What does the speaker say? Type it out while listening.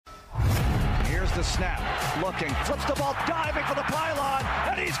Here's the snap. Looking. Flips the ball. Diving for the pylon.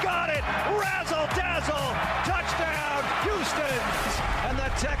 And he's got it. Razzle dazzle. Touchdown. Houston. And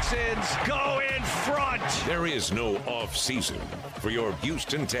the Texans go in front. There is no off season for your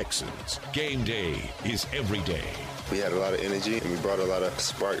Houston Texans. Game day is every day. We had a lot of energy and we brought a lot of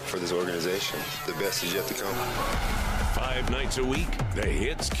spark for this organization. The best is yet to come. 5 nights a week, the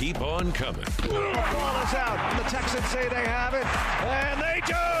hits keep on coming. The ball is out. The Texans say they have it, and they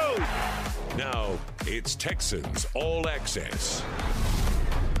do. Now, it's Texans All Access.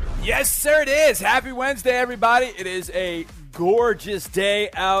 Yes, sir, it is. Happy Wednesday, everybody. It is a gorgeous day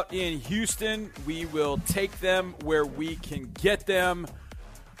out in Houston. We will take them where we can get them.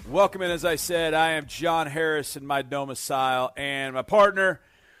 Welcome in, as I said. I am John Harris in my domicile, and my partner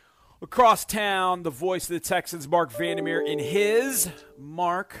across town, the voice of the Texans, Mark Vandermeer, in his.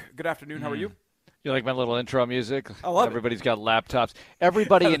 Mark, good afternoon. How are you? You like my little intro music? I love Everybody's got laptops.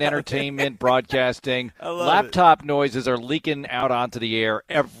 Everybody in entertainment, broadcasting, laptop noises are leaking out onto the air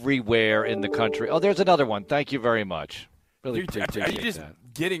everywhere in the country. Oh, there's another one. Thank you very much. Really appreciate Are you just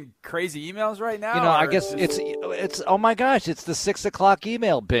getting crazy emails right now? You know, I guess it's. Oh my gosh, it's the 6 o'clock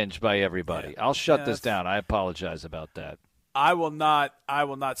email binge by everybody. Yeah. I'll shut this down. I apologize about that. I will not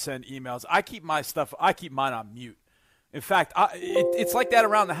send emails. I keep mine on mute. In fact, it's like that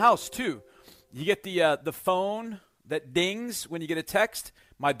around the house too. You get the phone that dings when you get a text.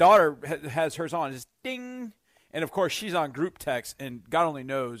 My daughter has hers on. It's ding. And, of course, she's on group text, and God only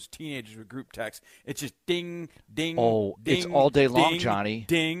knows teenagers with group text. It's just ding, ding, oh, ding. It's all day long, ding, Johnny.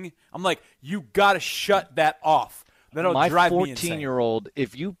 Ding. I'm like, you got to shut that off. That'll drive me insane. My 14-year-old,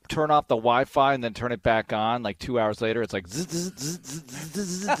 if you turn off the Wi-Fi and then turn it back on, like 2 hours later, it's like zzz, zzz, zzz,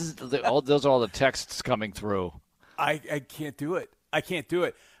 zzz, zzz. Those are all the texts coming through. I can't do it. I can't do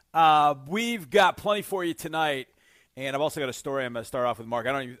it. We've got plenty for you tonight. And I've also got a story I'm going to start off with, Mark.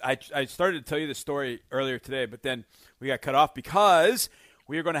 I started to tell you the story earlier today, but then we got cut off because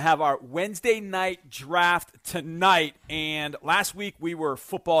we are going to have our Wednesday night draft tonight. And last week we were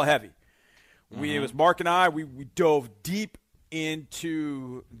football heavy. It was Mark and I. We dove deep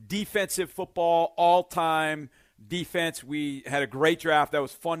into defensive football, all-time defense. We had a great draft. That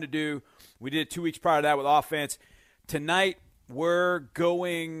was fun to do. We did it 2 weeks prior to that with offense. Tonight we're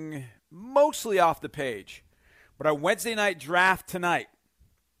going mostly off the page. But our Wednesday night draft tonight,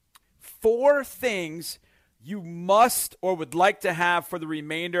 4 things you must or would like to have for the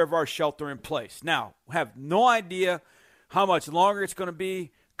remainder of our shelter in place. Now, we have no idea how much longer it's going to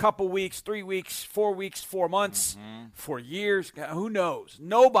be. Couple weeks, 3 weeks, 4 weeks, 4 months, 4 years. Who knows?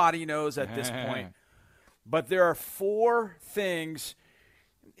 Nobody knows at this point. But there are 4 things,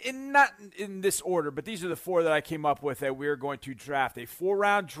 not in this order, but these are the 4 that I came up with that we're going to draft. A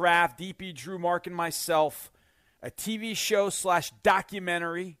 4-round draft, DP, Drew, Mark, and myself. A TV show /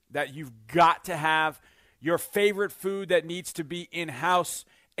 documentary that you've got to have, your favorite food that needs to be in-house,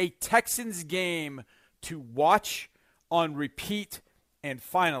 a Texans game to watch on repeat, and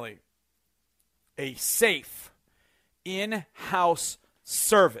finally, a safe in-house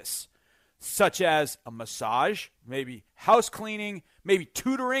service, such as a massage, maybe house cleaning, maybe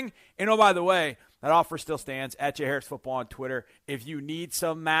tutoring. And oh, by the way, that offer still stands at Harris Football on Twitter. If you need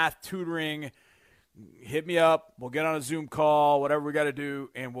some math tutoring, hit me up. We'll get on a Zoom call, whatever we got to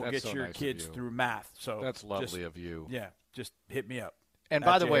do, and we'll get your kids through math. So that's lovely of you. Yeah, just hit me up. And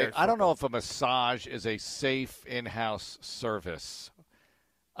by the way, I don't know if a massage is a safe in-house service.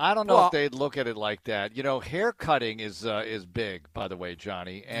 I don't know if they'd look at it like that. You know, hair cutting is big, by the way,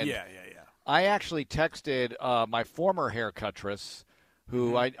 Johnny. And yeah. I actually texted my former haircuttress,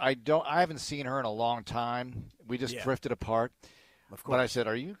 who I haven't seen her in a long time. We just drifted apart. Of course. But I said,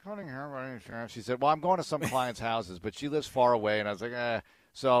 "Are you cutting hair by any chance?" She said, "Well, I'm going to some clients' houses, but she lives far away." And I was like, eh.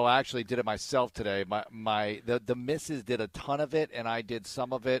 So I actually did it myself today. The missus did a ton of it, and I did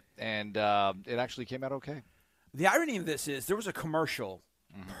some of it, and it actually came out okay. The irony of this is there was a commercial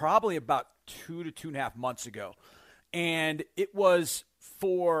probably about 2 to 2.5 months ago, and it was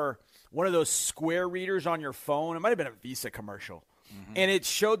for one of those square readers on your phone. It might have been a Visa commercial, and it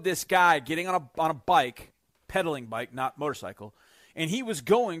showed this guy getting on a bike, pedaling bike, not motorcycle, and he was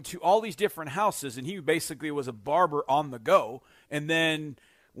going to all these different houses, and he basically was a barber on the go. And then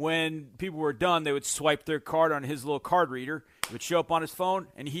when people were done, they would swipe their card on his little card reader. It would show up on his phone,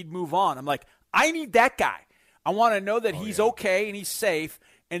 and he'd move on. I'm like, I need that guy. I want to know that he's okay and he's safe,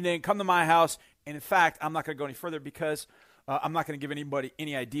 and then come to my house. And, in fact, I'm not going to go any further because I'm not going to give anybody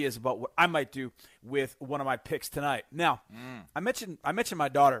any ideas about what I might do with one of my picks tonight. Now, I mentioned my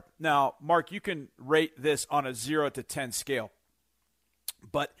daughter. Now, Mark, you can rate this on a 0 to 10 scale.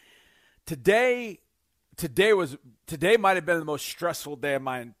 But today might have been the most stressful day of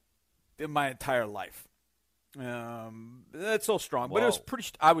my in my entire life. That's so strong, Whoa. but it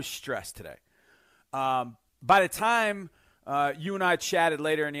was I was stressed today. By the time you and I chatted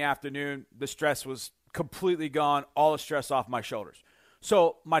later in the afternoon, the stress was completely gone, all the stress off my shoulders.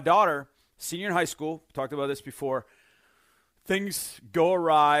 So my daughter, senior in high school, talked about this before, things go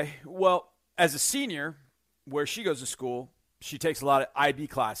awry. Well, as a senior, where she goes to school, she takes a lot of IB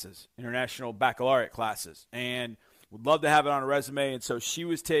classes, International Baccalaureate classes, and would love to have it on a resume. And so she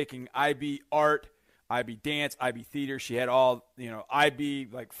was taking IB art, IB dance, IB theater. She had all, IB,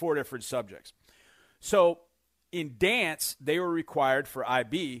 like 4 different subjects. So in dance, they were required for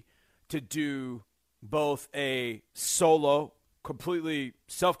IB to do both a solo, completely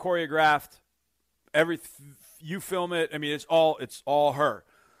self-choreographed, you film it. I mean, it's all her.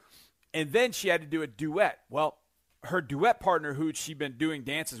 And then she had to do a duet. Well, her duet partner, who she'd been doing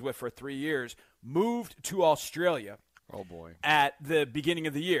dances with for 3 years, moved to Australia. Oh, boy. At the beginning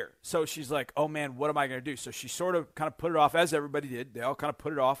of the year. So she's like, oh, man, what am I going to do? So she sort of kind of put it off, as everybody did. They all kind of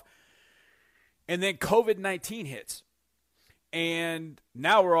put it off. And then COVID-19 hits. And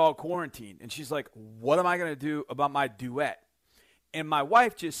now we're all quarantined. And she's like, what am I going to do about my duet? And my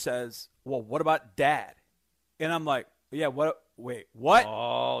wife just says, well, what about Dad? And I'm like, yeah, what? Wait, what?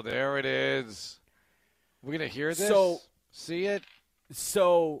 Oh, there it is. We're going to hear this? See it?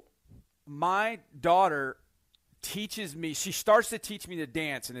 So my daughter teaches me, she starts to teach me to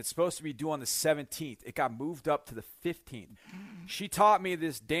dance, and it's supposed to be due on the 17th. It got moved up to the 15th. She taught me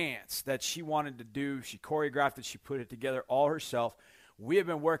this dance that she wanted to do. She choreographed it. She put it together all herself. We have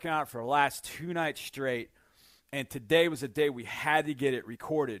been working on it for the last 2 nights straight, and today was a day we had to get it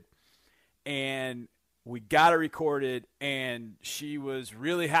recorded. And we got it recorded, and she was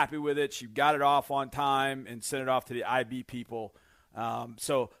really happy with it. She got it off on time and sent it off to the IB people.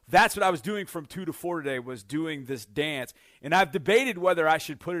 So that's what I was doing from 2 to 4 today, was doing this dance. And I've debated whether I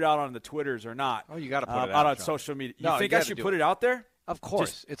should put it out on the Twitters or not. Oh, you got to put it out on John. social media. No, you think I should put it out there? Of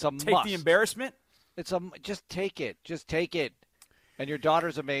course. It's a take must. the embarrassment? Just take it. Just take it. And your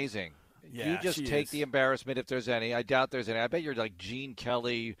daughter's amazing. Yeah, you just take the embarrassment if there's any. I doubt there's any. I bet you're like Gene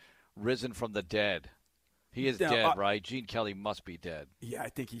Kelly risen from the dead. He is dead, right? Gene Kelly must be dead. Yeah, I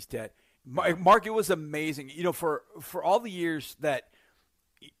think he's dead. Mark, it was amazing. For all the years that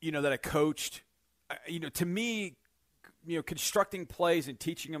that I coached, to me, constructing plays and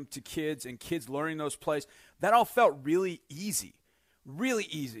teaching them to kids and kids learning those plays, that all felt really easy. Really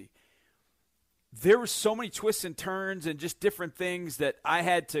easy. There were so many twists and turns and just different things that I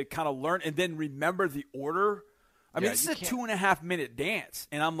had to kind of learn and then remember the order. I mean, this is a 2.5 minute dance,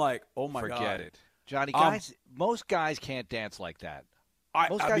 and I'm like, oh my God. Forget it. Johnny, most guys can't dance like that.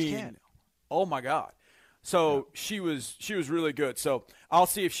 Most guys can't. Oh my God. So she was really good. So I'll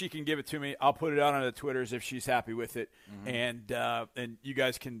see if she can give it to me. I'll put it out on the Twitters if she's happy with it, and you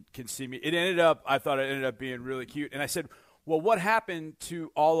guys can see me. I thought it ended up being really cute. And I said, well, what happened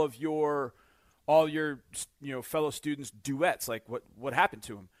to all your fellow students' duets? Like what happened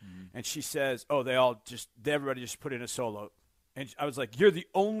to them? And she says, oh, everybody just put in a solo. And I was like, you're the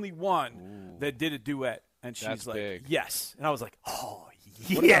only one that did a duet. And she's like, big. Yes. And I was like, oh,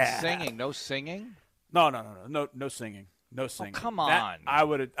 yeah. What about singing? No singing? No singing. No singing. Oh, come on. I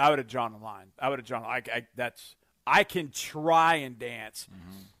would have drawn a line. I can try and dance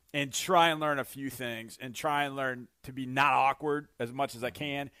and try and learn a few things and try and learn to be not awkward as much as I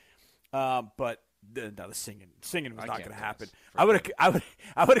can. But the singing was not going to happen. I would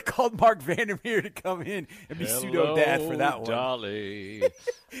have called Mark Vandermeer to come in and be pseudo dad for that one. Dolly.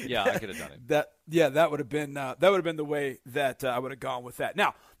 Yeah, I could have done it. That would have been the way that I would have gone with that.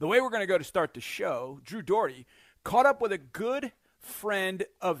 Now, the way we're going to go to start the show, Drew Doherty caught up with a good friend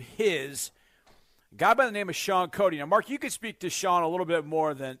of his, a guy by the name of Sean Cody. Now, Mark, you could speak to Sean a little bit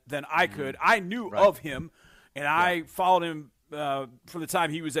more than I could. I knew of him, and I followed him from the time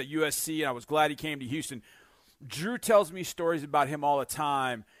he was at USC, and I was glad he came to Houston. Drew tells me stories about him all the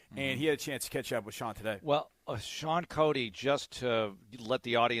time, and he had a chance to catch up with Sean today. Well, Sean Cody, just to let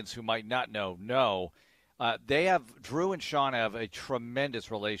the audience who might not know, Drew and Sean have a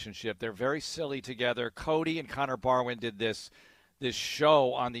tremendous relationship. They're very silly together. Cody and Connor Barwin did this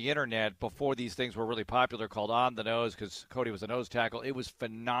show on the internet before these things were really popular called On the Nose, because Cody was a nose tackle. It was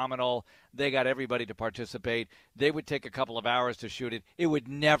phenomenal. They got everybody to participate. They would take a couple of hours to shoot it. It would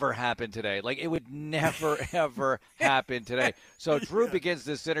never happen today. Like, it would never, ever happen today. So Drew begins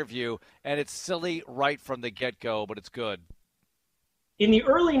this interview, and it's silly right from the get-go, but it's good. In the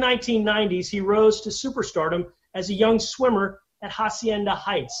early 1990s, he rose to superstardom as a young swimmer at Hacienda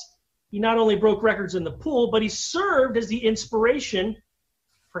Heights. He not only broke records in the pool, but he served as the inspiration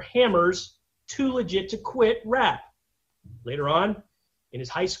for Hammer's Too Legit to Quit rap. Later on, In his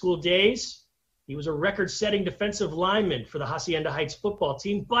high school days, he was a record-setting defensive lineman for the Hacienda Heights football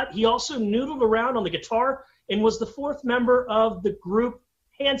team, but he also noodled around on the guitar and was the fourth member of the group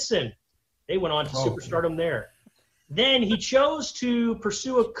Hanson. They went on to superstardom there. Then he chose to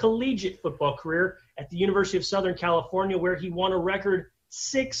pursue a collegiate football career at the University of Southern California, where he won a record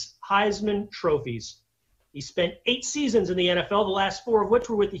 6 Heisman trophies. He spent 8 seasons in the NFL, the last 4 of which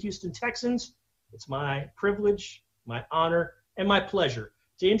were with the Houston Texans. It's my privilege, my honor, and my pleasure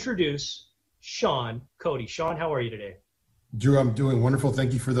to introduce Shaun Cody. Shaun, how are you today? Drew, I'm doing wonderful.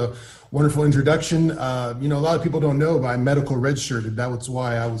 Thank you for the wonderful introduction. A lot of people don't know, but I'm medical redshirted. That was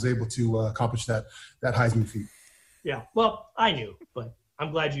why I was able to accomplish that Heisman feat. Yeah, well, I knew, but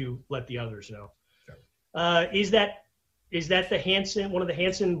I'm glad you let the others know. Is that the Hanson, one of the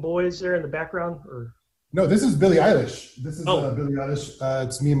Hanson boys there in the background, or? No, this is Billie Eilish. This is Billie Eilish.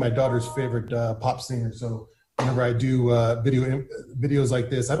 It's me and my daughter's favorite pop singer. So whenever I do videos like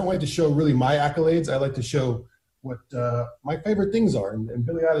this, I don't like to show really my accolades. I like to show what my favorite things are, and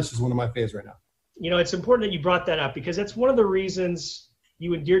Billie Eilish is one of my faves right now. It's important that you brought that up because that's one of the reasons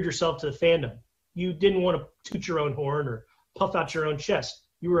you endeared yourself to the fandom. You didn't want to toot your own horn or puff out your own chest.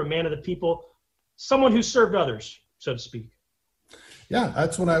 You were a man of the people, someone who served others, so to speak. Yeah,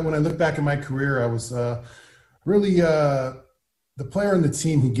 that's when I look back at my career, I was really the player on the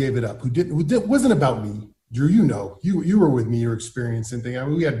team who gave it up, who wasn't about me. Drew, you were with me, your experience and thing. I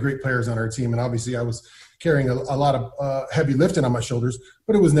mean, we had great players on our team, and obviously I was carrying a lot of heavy lifting on my shoulders,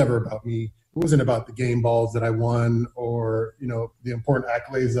 but it was never about me. It wasn't about the game balls that I won or, the important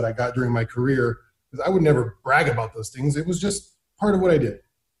accolades that I got during my career, because I would never brag about those things. It was just part of what I did.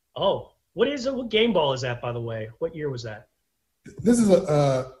 Oh, what game ball is that, by the way? What year was that? This is it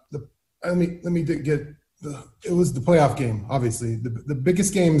was the playoff game, obviously. The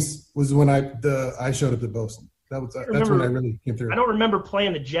biggest games was when I showed up at Bozeman. That's when I really came through. I don't remember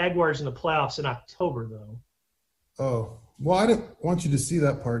playing the Jaguars in the playoffs in October, though. Oh, well, I didn't want you to see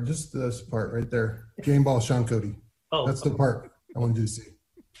that part, just this part right there. Game ball, Shaun Cody. Oh, that's the part I wanted you to see.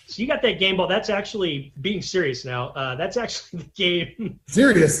 So you got that game ball. That's actually being serious now. That's actually the game.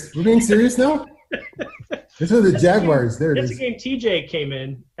 Serious? We're being serious now? This is the Jaguars. There it is. That's the game TJ came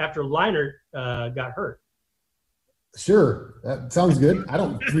in after Leinart got hurt. Sure, that sounds good. I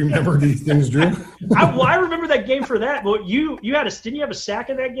don't remember these things, Drew. I remember that game for that. But you didn't you have a sack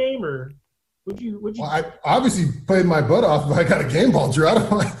in that game, or would you? Well, I obviously played my butt off, but I got a game ball, Drew. I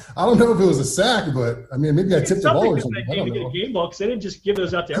don't know if it was a sack, but I mean, maybe I tipped the ball or something. I don't know. A game ball because they didn't just give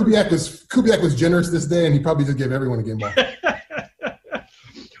those out to everyone. Kubiak was generous this day, and he probably just gave everyone a game ball.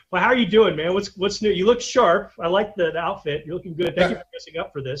 Well, how are you doing, man? What's new? You look sharp. I like the outfit. You're looking good. Thank you for dressing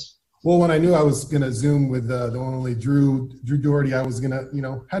up for this. Well, when I knew I was going to Zoom with the one and only Drew Doherty, I was going to,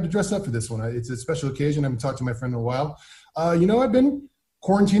 had to dress up for this one. It's a special occasion. I haven't talked to my friend in a while. I've been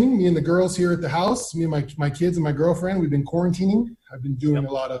quarantining, me and the girls here at the house, me and my kids and my girlfriend. We've been quarantining. I've been doing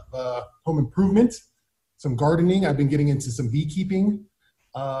a lot of home improvement, some gardening. I've been getting into some beekeeping.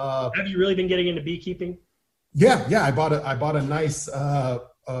 Have you really been getting into beekeeping? Yeah. I bought a nice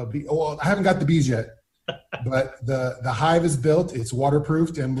bee. Well, I haven't got the bees yet. But the hive is built, it's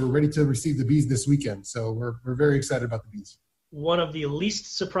waterproofed, and we're ready to receive the bees this weekend. So we're very excited about the bees. One of the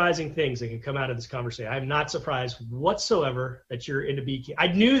least surprising things that can come out of this conversation. I'm not surprised whatsoever that you're into beekeeping. I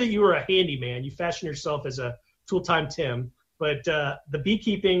knew that you were a handyman. You fashion yourself as a tool-time Tim. But the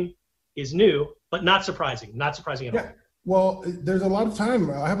beekeeping is new, but not surprising. Not surprising at all. Well, there's a lot of time.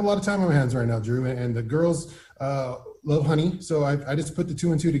 I have a lot of time on my hands right now, Drew, and the girls love honey. So I just put the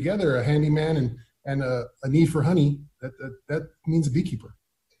 2 and 2 together, a handyman and a need for honey. That means a beekeeper.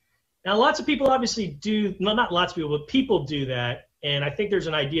 Now, lots of people obviously do, not lots of people, but people do that. And I think there's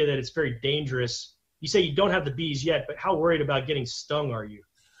an idea that it's very dangerous. You say you don't have the bees yet, but how worried about getting stung are you?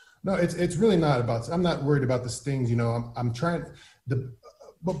 No, it's really not about, I'm not worried about the stings. I'm trying, but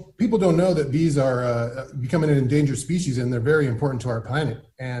people don't know that bees are becoming an endangered species, and they're very important to our planet.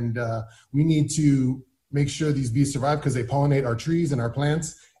 And we need to make sure these bees survive because they pollinate our trees and our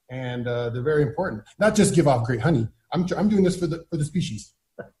plants. And they're very important. Not just give off great honey. I'm doing this for the species.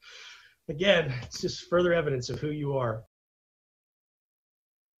 Again, it's just further evidence of who you are.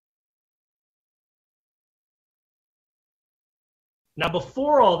 Now,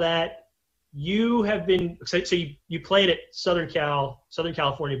 before all that, you have been so you played at Southern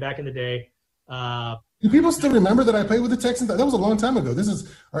California back in the day. Do people still remember that I played with the Texans? That was a long time ago.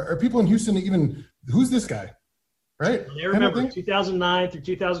 Are people in Houston even? Who's this guy? Right? They remember 2009 through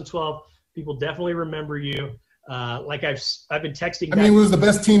 2012. People definitely remember you. Like I've been texting. I mean, it was the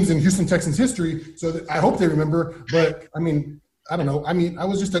best teams in Houston Texans history, so I hope they remember. But I mean, I don't know. I mean, I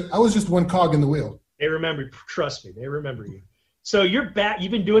was just one cog in the wheel. They remember. Trust me, they remember you. So you're back.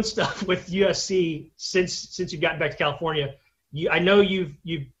 You've been doing stuff with USC since you've gotten back to California. I know you've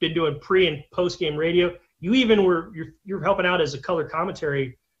been doing pre and post game radio. You even you're helping out as a color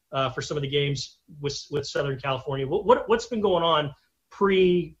commentary for some of the games with Southern California. What's been going on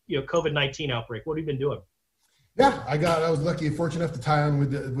pre COVID-19 outbreak? What have you been doing? Yeah, I was lucky and fortunate enough to tie on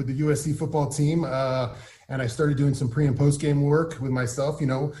with the USC football team, and I started doing some pre and post game work with myself.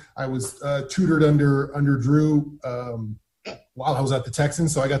 I was tutored under Drew while I was at the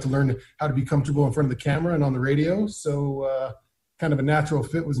Texans, so I got to learn how to be comfortable in front of the camera and on the radio. So kind of a natural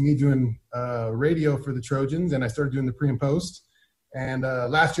fit was me doing radio for the Trojans, and I started doing the pre and post. And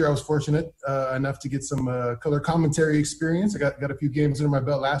last year I was fortunate enough to get some color commentary experience. I got a few games under my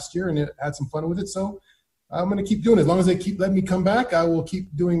belt last year and had some fun with it. So I'm going to keep doing it. As long as they keep letting me come back, I will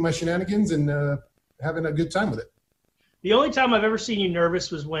keep doing my shenanigans and having a good time with it. The only time I've ever seen you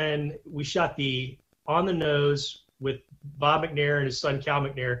nervous was when we shot the On the Nose with Bob McNair and his son Cal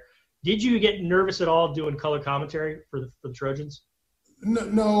McNair. Did you get nervous at all doing color commentary for the Trojans?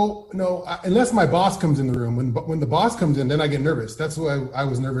 No. Unless my boss comes in the room. When the boss comes in, then I get nervous. That's why I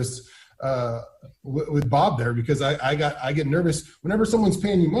was nervous with Bob there, because I get nervous whenever someone's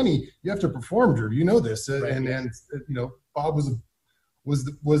paying you money. You have to perform, Drew. You know this, right. and Bob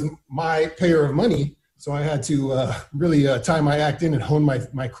was my payer of money, so I had to really tie my act in and hone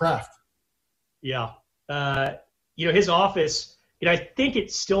my craft. Yeah, his office. I think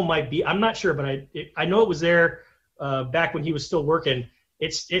it still might be. I'm not sure, but I know it was there back when he was still working.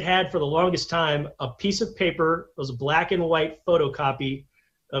 It had for the longest time a piece of paper. It was a black and white photocopy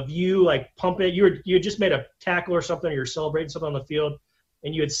of you like pumping it. You had just made a tackle or something, or you're celebrating something on the field,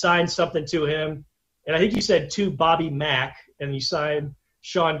 and you had signed something to him. And I think you said to Bobby Mack, and you signed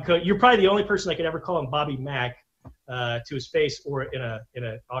Sean Cook. You're probably the only person I could ever call him Bobby Mack to his face or in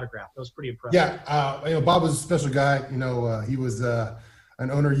an autograph. That was pretty impressive. Yeah, Bob was a special guy. He was an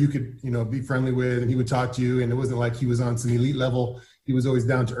owner you could be friendly with, and he would talk to you. And it wasn't like he was on some elite level. He was always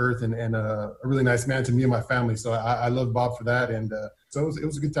down to earth and a really nice man to me and my family. So I love Bob for that, and so it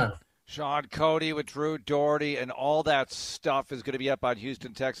was a good time. Sean Cody with Drew Doherty, and all that stuff is going to be up on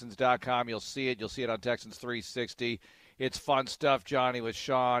HoustonTexans.com. You'll see it. You'll see it on Texans 360. It's fun stuff, Johnny, with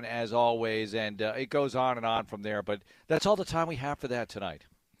Sean, as always, and it goes on and on from there. But that's all the time we have for that tonight.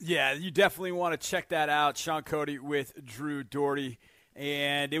 Yeah, you definitely want to check that out. Sean Cody with Drew Doherty.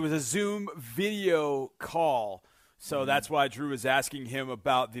 And it was a Zoom video call, so that's why Drew was asking him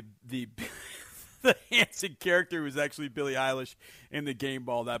about the the Hanson character who was actually Billie Eilish in the game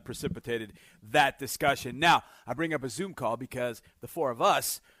ball that precipitated that discussion. Now, I bring up a Zoom call because the four of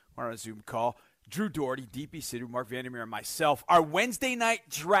us are on a Zoom call. Drew Doherty, DP Sidhu, Mark Vandermeer, and myself. Our Wednesday night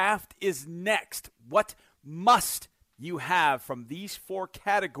draft is next. What must you have from these four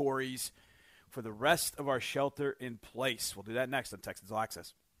categories for the rest of our shelter in place? We'll do that next on Texans All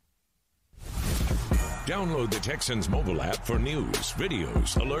Access. Download the Texans mobile app for news,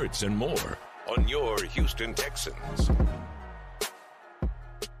 videos, alerts, and more on your Houston Texans.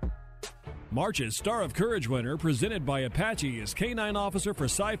 March's Star of Courage winner, presented by Apache, is K-9 Officer for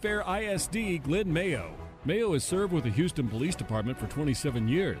Cy-Fair ISD, Glenn Mayo. Mayo has served with the Houston Police Department for 27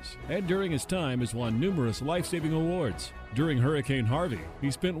 years, and during his time has won numerous life-saving awards. During Hurricane Harvey, he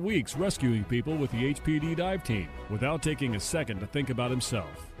spent weeks rescuing people with the HPD dive team without taking a second to think about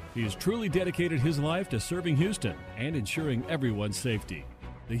himself. He has truly dedicated his life to serving Houston and ensuring everyone's safety.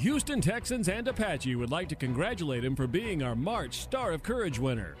 The Houston Texans and Apache would like to congratulate him for being our March Star of Courage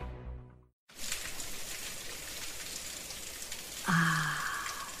winner.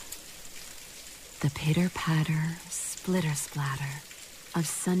 The pitter-patter, splitter-splatter of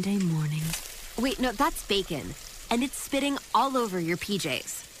Sunday mornings. Wait, no, that's bacon. And it's spitting all over your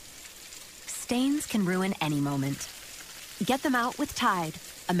PJs. Stains can ruin any moment. Get them out with Tide,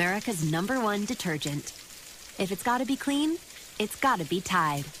 America's #1 detergent. If it's gotta be clean, it's gotta be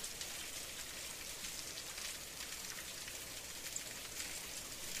Tide.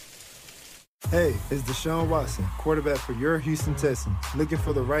 Hey, it's Deshaun Watson, quarterback for your Houston Texans. Looking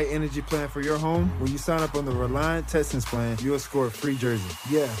for the right energy plan for your home? When you sign up on the Reliant Texans plan, you'll score a free jersey.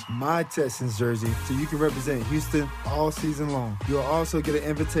 Yeah, my Texans jersey, so you can represent Houston all season long. You'll also get an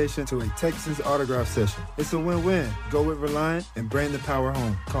invitation to a Texans autograph session. It's a win-win. Go with Reliant and bring the power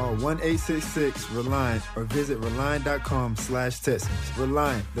home. Call 1-866-RELIANT or visit Reliant.com/Texans.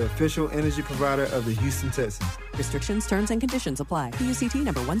 Reliant, the official energy provider of the Houston Texans. Restrictions, terms, and conditions apply. PUCT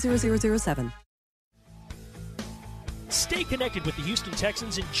number 10007. Stay connected with the Houston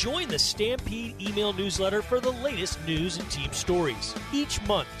Texans and join the Stampede email newsletter for the latest news and team stories. Each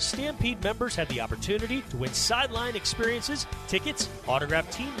month, Stampede members have the opportunity to win sideline experiences, tickets,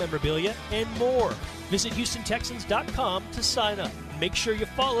 autographed team memorabilia, and more. Visit HoustonTexans.com to sign up. Make sure you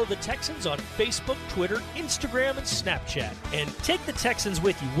follow the Texans on Facebook, Twitter, Instagram, and Snapchat. And take the Texans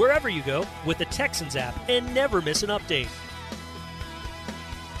with you wherever you go with the Texans app and never miss an update.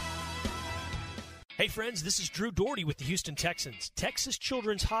 Hey friends, this is Drew Doherty with the Houston Texans. Texas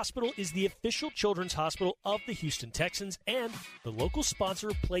Children's Hospital is the official children's hospital of the Houston Texans and the local sponsor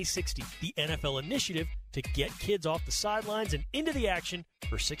of Play 60, the NFL initiative to get kids off the sidelines and into the action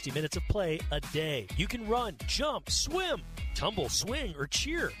for 60 minutes of play a day. You can run, jump, swim, tumble, swing, or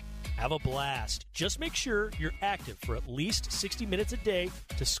cheer. Have a blast. Just make sure you're active for at least 60 minutes a day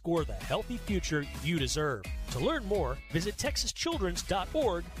to score the healthy future you deserve. To learn more, visit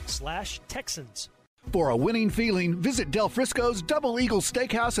texaschildrens.org/Texans. For a winning feeling, visit Del Frisco's Double Eagle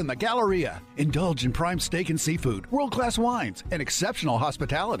Steakhouse in the Galleria. Indulge in prime steak and seafood, world-class wines, and exceptional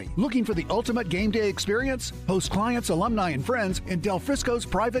hospitality. Looking for the ultimate game day experience? Host clients, alumni, and friends in Del Frisco's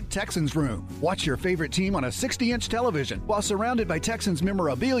private Texans room. Watch your favorite team on a 60-inch television while surrounded by Texans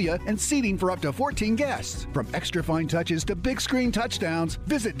memorabilia and seating for up to 14 guests. From extra fine touches to big screen touchdowns,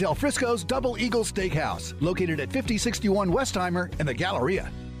 visit Del Frisco's Double Eagle Steakhouse, located at 5061 Westheimer in the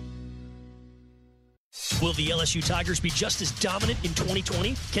Galleria. Will the LSU Tigers be just as dominant in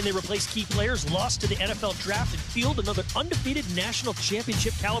 2020? Can they replace key players lost to the NFL draft and field another undefeated national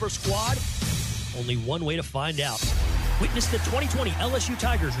championship caliber squad? Only one way to find out. Witness the 2020 LSU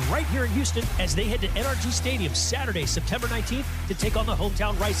Tigers right here in Houston as they head to NRG Stadium Saturday, September 19th to take on the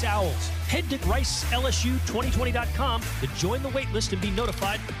hometown Rice Owls. Head to RiceLSU2020.com to join the waitlist and be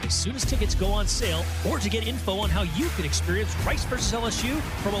notified as soon as tickets go on sale or to get info on how you can experience Rice versus LSU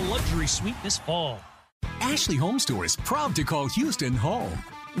from a luxury suite this fall. Ashley Home Store is proud to call Houston home.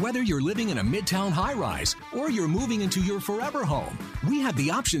 Whether you're living in a midtown high-rise or you're moving into your forever home, we have the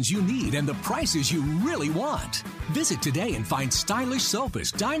options you need and the prices you really want. Visit today and find stylish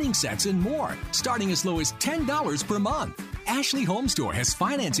sofas, dining sets, and more, starting as low as $10 per month. Ashley Home Store has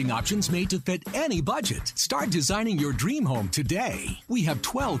financing options made to fit any budget. Start designing your dream home today. We have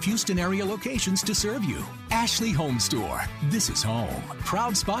 12 Houston area locations to serve you. Ashley Home Store. This is home.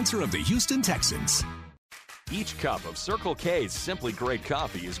 Proud sponsor of the Houston Texans. Each cup of Circle K's Simply Great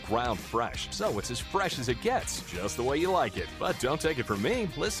coffee is ground fresh, so it's as fresh as it gets, just the way you like it. But don't take it from me.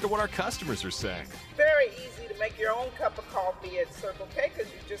 Listen to what our customers are saying. Very easy to make your own cup of coffee at Circle K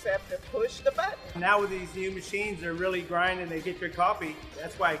because you just have to push the button. Now with these new machines, they're really grinding. They get your coffee.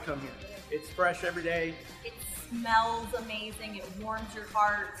 That's why I come here. It's fresh every day. It smells amazing. It warms your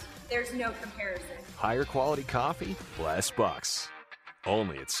heart. There's no comparison. Higher quality coffee, less bucks.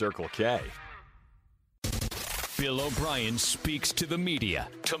 Only at Circle K. Bill O'Brien speaks to the media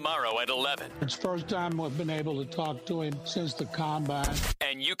tomorrow at 11. It's the first time we've been able to talk to him since the combine.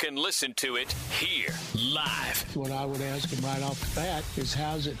 And you can listen to it here, live. What I would ask him right off the bat is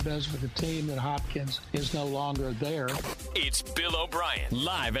how's it does for the team that Hopkins is no longer there. It's Bill O'Brien,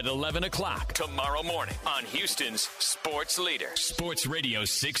 live at 11 o'clock tomorrow morning on Houston's Sports Leader, Sports Radio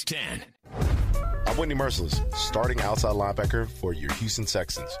 610. I'm Whitney Merciless, starting outside linebacker for your Houston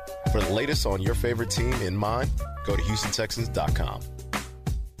Texans. For the latest on your favorite team in mind, go to HoustonTexans.com.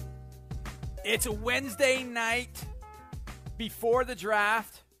 It's a Wednesday night before the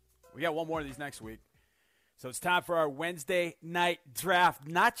draft. We got one more of these next week. So it's time for our Wednesday night draft.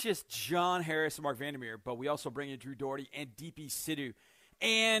 Not just John Harris and Mark Vandermeer, but we also bring in Drew Doherty and DP Sidhu.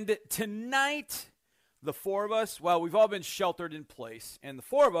 And tonight, the four of us, well, we've all been sheltered in place. And the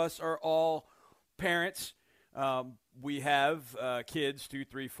four of us are all parents. We have kids, 2,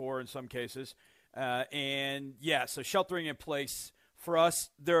 3, 4 in some cases. And, yeah, so sheltering in place for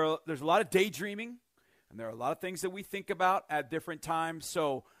us, there's a lot of daydreaming, and there are a lot of things that we think about at different times.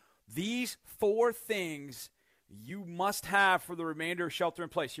 So these 4 things you must have for the remainder of shelter in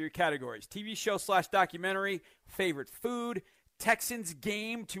place. Here are your categories: TV show / documentary, favorite food, Texans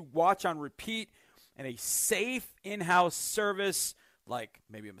game to watch on repeat, and a safe in-house service like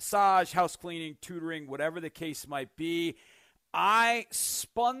maybe a massage, house cleaning, tutoring, whatever the case might be. I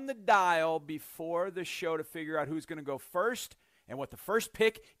spun the dial before the show to figure out who's going to go first. And what the first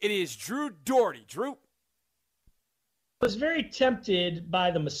pick, it is Drew Doherty. Drew? I was very tempted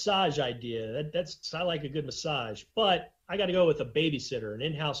by the massage idea. I like a good massage. But I got to go with a babysitter, an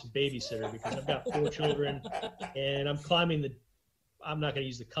in-house babysitter, because I've got 4 children. And I'm climbing I'm not going to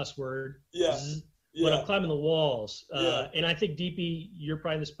use the cuss word. Yes. Yeah. But I'm climbing the walls. And I think, DP, you're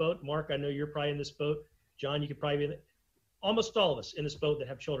probably in this boat. Mark, I know you're probably in this boat. John, you could probably be almost all of us in this boat that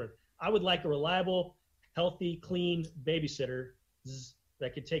have children. I would like a reliable healthy, clean babysitter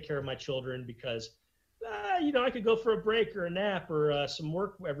that could take care of my children because, I could go for a break or a nap or some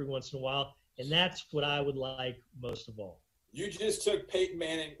work every once in a while, and that's what I would like most of all. You just took Peyton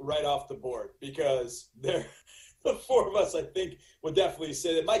Manning right off the board because the four of us, I think, would definitely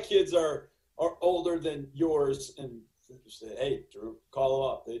say that my kids are older than yours, and you say, hey, Drew, call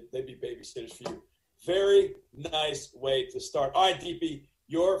them up. They'd be babysitters for you. Very nice way to start. All right, DP,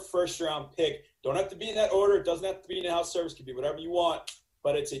 your first-round pick. Don't have to be in that order. It doesn't have to be in in-house service. It can be whatever you want.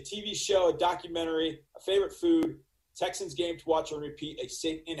 But it's a TV show, a documentary, a favorite food, Texans game to watch or repeat, a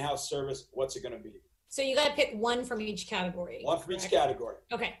safe in-house service. What's it going to be? So you got to pick one from each category. One from each category.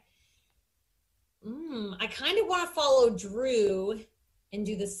 Okay. I kind of want to follow Drew and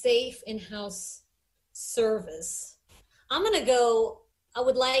do the safe in-house service. I'm going to go, I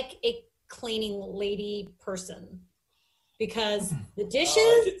would like a cleaning lady person because the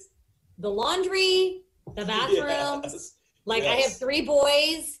dishes, the laundry, the bathroom, I have 3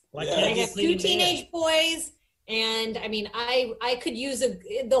 boys and I have 2 teenage boys. And I mean, I could use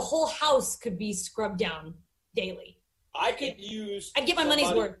the whole house could be scrubbed down daily. I'd get my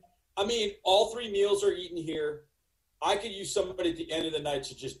money's worth. I mean, all 3 meals are eaten here. I could use somebody at the end of the night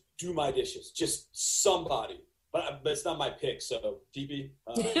to just do my dishes. Just somebody. But it's not my pick, so DP,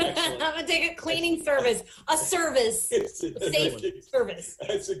 excellent. I'm going to take a cleaning service, a service, a safe service.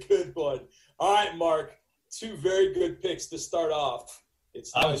 That's a good one. All right, Mark, 2 very good picks to start off.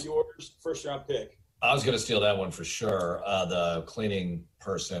 It's yours, first-round pick. I was going to steal that one for sure, the cleaning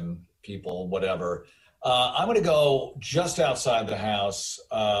person, people, whatever. I'm going to go just outside the house.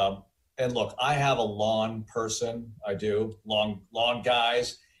 And look, I have a lawn person. I do. Lawn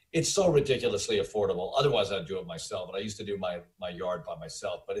guys. It's so ridiculously affordable. Otherwise, I'd do it myself. But I used to do my yard by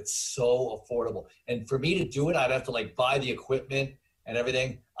myself. But it's so affordable. And for me to do it, I'd have to buy the equipment and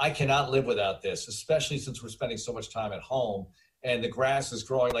everything. I cannot live without this, especially since we're spending so much time at home. And the grass is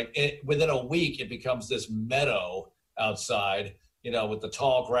growing. Within a week, it becomes this meadow outside, with the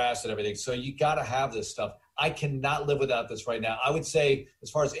tall grass and everything. So you got to have this stuff. I cannot live without this right now. I would say, as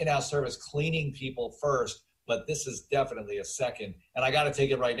far as in-house service, cleaning people first. But this is definitely a second. And I got to take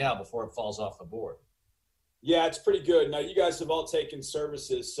it right now before it falls off the board. Yeah, it's pretty good. Now, you guys have all taken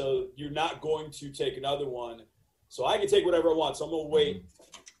services, so you're not going to take another one. So I can take whatever I want. So I'm going to wait.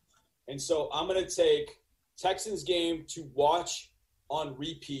 And so I'm going to take Texans game to watch on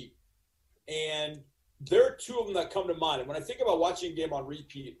repeat. And there are 2 of them that come to mind. And when I think about watching a game on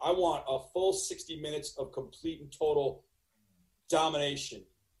repeat, I want a full 60 minutes of complete and total domination.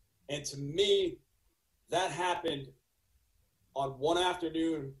 And to me, that happened on one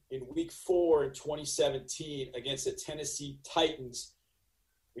afternoon in week 4 in 2017 against the Tennessee Titans.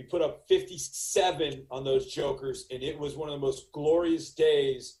 We put up 57 on those jokers, and it was one of the most glorious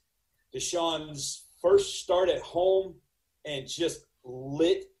days. Deshaun's first start at home and just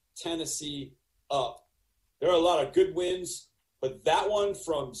lit Tennessee up. There are a lot of good wins, but that one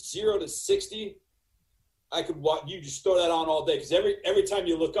from 0 to 60, I could watch. You just throw that on all day because every time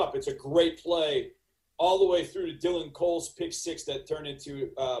you look up, it's a great play. All the way through to Dylan Cole's pick 6 that turned into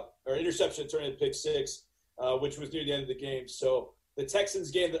or interception that turned into pick 6, which was near the end of the game. So the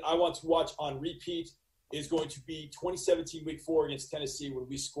Texans game that I want to watch on repeat is going to be 2017 week 4 against Tennessee when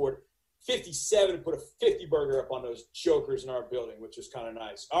we scored 57 and put a 50 burger up on those jokers in our building, which was kind of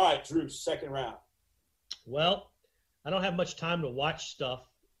nice. All right, Drew, second round. Well, I don't have much time to watch stuff.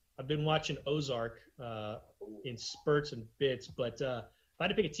 I've been watching Ozark in spurts and bits, but if I had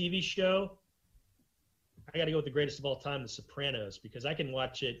to pick a TV show, I got to go with the greatest of all time, The Sopranos, because I can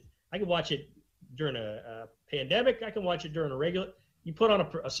watch it. I can watch it during a pandemic. I can watch it during a regular. You put on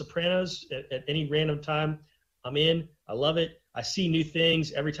a Sopranos at any random time, I'm in. I love it. I see new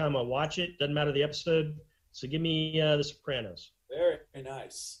things every time I watch it. Doesn't matter the episode. So give me The Sopranos. Very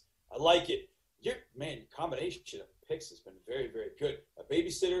nice. I like it. Your combination of picks has been very, very good. A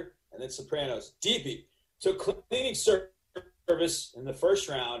babysitter and then Sopranos. DP. So cleaning service in the first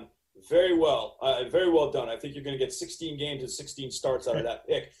round. Very well done. I think you're going to get 16 games and 16 starts out of that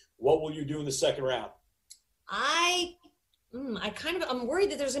pick. What will you do in the second round? I'm worried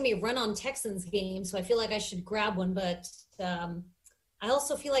that there's going to be a run on Texans game, so I feel like I should grab one. But I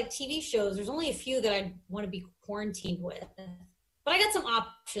also feel like TV shows, there's only a few that I want to be quarantined with. But I got some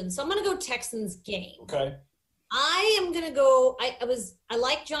options, so I'm going to go Texans game. Okay. I am going to go. I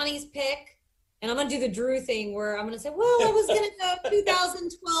like Johnny's pick. And I'm going to do the Drew thing where I'm going to say, well, I was going to go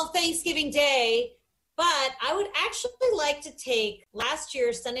 2012 Thanksgiving Day, but I would actually like to take last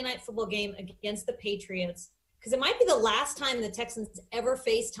year's Sunday Night Football game against the Patriots because it might be the last time the Texans ever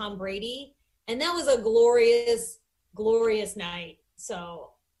faced Tom Brady. And that was a glorious, glorious night.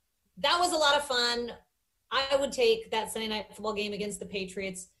 So that was a lot of fun. I would take that Sunday night football game against the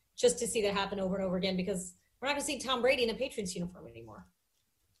Patriots just to see that happen over and over again, because we're not going to see Tom Brady in a Patriots uniform anymore.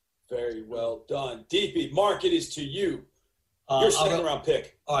 Very well done. DP, Mark, it is to you. Your second-round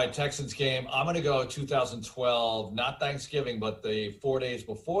pick. All right, Texans game. I'm going to go 2012, not Thanksgiving, but the 4 days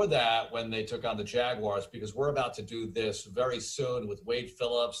before that when they took on the Jaguars, because we're about to do this very soon with Wade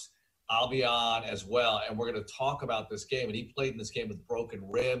Phillips. I'll be on as well, and we're going to talk about this game. And he played in this game with broken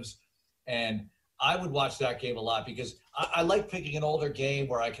ribs. And I would watch that game a lot because I like picking an older game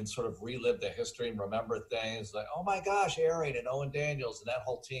where I can sort of relive the history and remember things like, oh, my gosh, Aaron and Owen Daniels and that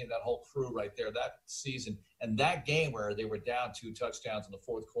whole team, that whole crew right there, that season. And that game where they were down 2 touchdowns in the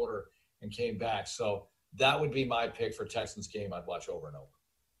fourth quarter and came back. So that would be my pick for Texans game I'd watch over and over.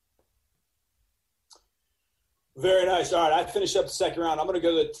 Very nice. All right, I finished up the second round. I'm going to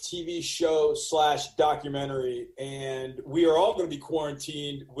go to the TV show / documentary, and we are all going to be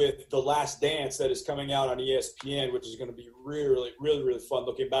quarantined with The Last Dance that is coming out on ESPN, which is going to be really, really, really fun,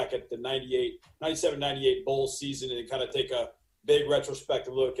 looking back at the 97-98 bowl season and kind of take a big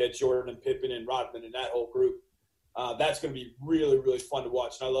retrospective look at Jordan and Pippen and Rodman and that whole group. That's going to be really, really fun to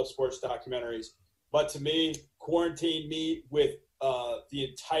watch, and I love sports documentaries. But to me, quarantine me with the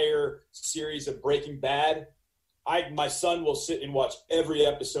entire series of Breaking Bad. My son will sit and watch every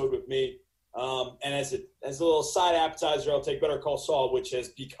episode with me. And as a little side appetizer, I'll take Better Call Saul, which has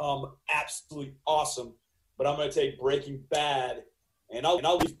become absolutely awesome. But I'm going to take Breaking Bad, and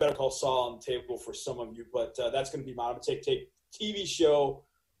I'll leave Better Call Saul on the table for some of you. But that's going to be mine. I'm going to take TV show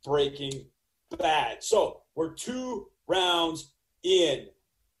Breaking Bad. So we're 2 rounds in.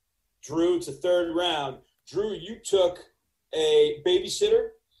 Drew, it's the third round. Drew, you took a babysitter.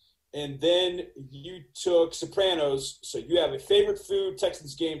 And then you took Sopranos, so you have a favorite food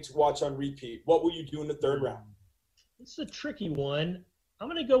Texans game to watch on repeat. What will you do in the third round? This is a tricky one. I'm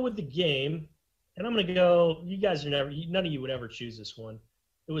going to go with the game, and I'm going to go – you guys are none of you would ever choose this one.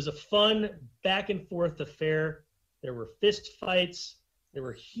 It was a fun back-and-forth affair. There were fist fights. There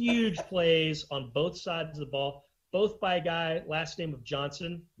were huge plays on both sides of the ball, both by a guy, last name of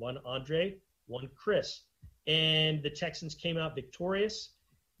Johnson, one Andre, one Chris. And the Texans came out victorious.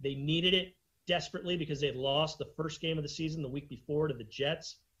 They needed it desperately because they had lost the first game of the season the week before to the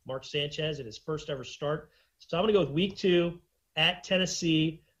Jets. Mark Sanchez at his first ever start. So I'm going to go with week 2 at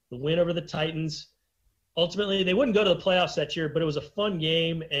Tennessee, the win over the Titans. Ultimately, they wouldn't go to the playoffs that year, but it was a fun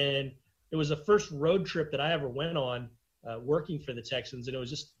game, and it was the first road trip that I ever went on working for the Texans, and it was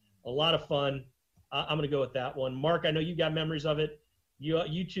just a lot of fun. I'm going to go with that one. Mark, I know you got memories of it.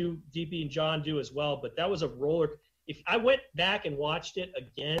 You two, DP and John, do as well, but that was a roller. If I went back and watched it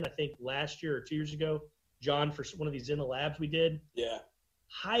again, I think last year or 2 years ago, John, for one of these In the Labs we did. Yeah.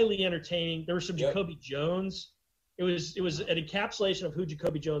 Highly entertaining. There was some Jacoby Jones. It was an encapsulation of who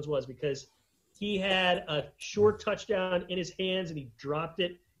Jacoby Jones was, because he had a short touchdown in his hands and he dropped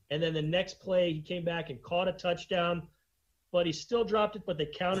it. And then the next play, he came back and caught a touchdown, but he still dropped it, but they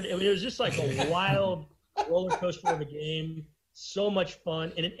counted it. I mean, it was just like a wild roller coaster of a game. So much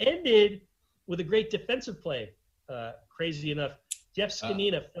fun. And it ended with a great defensive play. Crazy enough, Jeff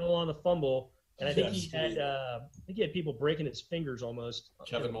Skanina fell on the fumble, and I think he had people breaking his fingers almost.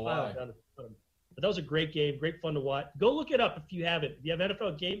 Kevin Malai. But that was a great game, great fun to watch. Go look it up if you haven't. If you have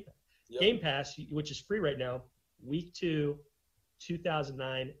NFL Game Pass, which is free right now, week 2,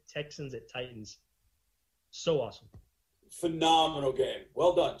 2009, Texans at Titans. So awesome. Phenomenal game.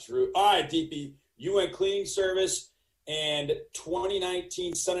 Well done, Drew. All right, DP, you went cleaning service and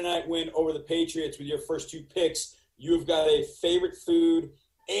 2019 Sunday night win over the Patriots with your first 2 picks. You've got a favorite food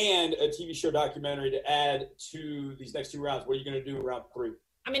and a TV show documentary to add to these next 2 rounds. What are you going to do in round 3?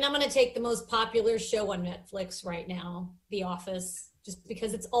 I mean, I'm going to take the most popular show on Netflix right now, The Office, just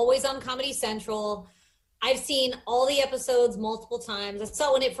because it's always on Comedy Central. I've seen all the episodes multiple times. I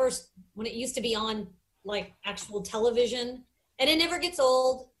saw when it used to be on like actual television, and it never gets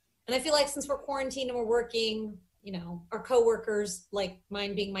old. And I feel like since we're quarantined and we're working, you know, our coworkers, like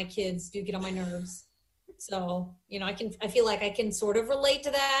mine being my kids, do get on my nerves. So, you know, I feel like I can sort of relate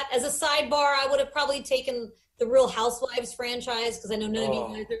to that. As a sidebar, I would have probably taken the Real Housewives franchise, because I know none of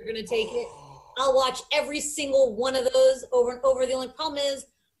you guys are going to take it. I'll watch every single one of those over and over. The only problem is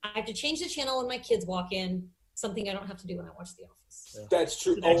I have to change the channel when my kids walk in, something I don't have to do when I watch The Office. Yeah. That's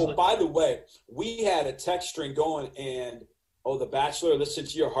true. Oh, by the way, we had a text string going, and The Bachelor, listen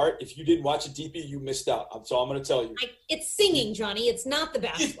to your heart. If you didn't watch it, DP, you missed out. So I'm going to tell you. It's singing, Johnny. It's not The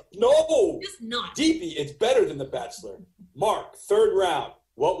Bachelor. No. It's just not. DP, it's better than The Bachelor. Mark, third round.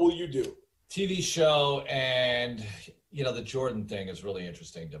 What will you do? TV show, and, you know, the Jordan thing is really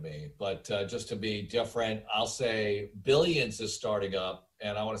interesting to me. But just to be different, I'll say Billions is starting up,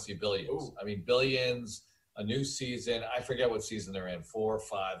 and I want to see Billions. Ooh. I mean, Billions, a new season. I forget what season they're in, 4 or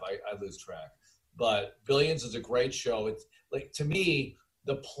 5. I lose track. But Billions is a great show. It's like, to me,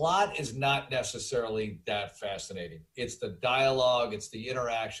 the plot is not necessarily that fascinating. It's the dialogue. It's the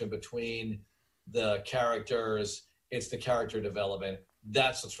interaction between the characters. It's the character development.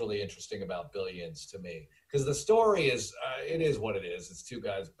 That's what's really interesting about Billions to me. Because the story is, it is what it is. It's 2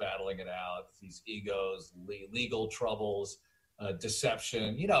 guys battling it out, these egos, legal troubles,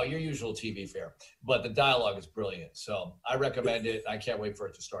 deception, your usual TV fare. But the dialogue is brilliant. So I recommend it. I can't wait for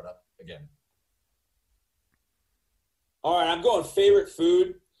it to start up again. All right, I'm going favorite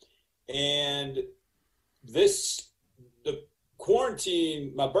food. And the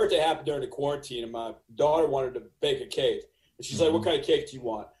quarantine, my birthday happened during the quarantine, and my daughter wanted to bake a cake. And she's like, what kind of cake do you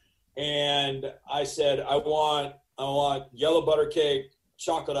want? And I said, I want yellow butter cake,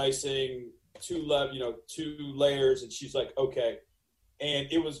 chocolate icing, 2 layers. And she's like, okay. And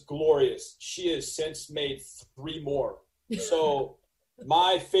it was glorious. She has since made 3 more. So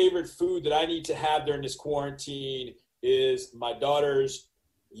my favorite food that I need to have during this quarantine is my daughter's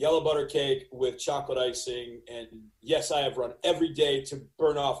yellow butter cake with chocolate icing. And yes, I have run every day to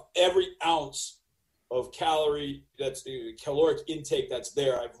burn off every ounce of caloric intake that's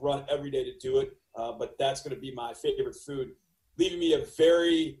there. I've run every day to do it, but that's going to be my favorite food. Leaving me a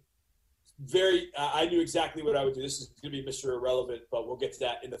very, very, I knew exactly what I would do. This is going to be Mr. Irrelevant, but we'll get to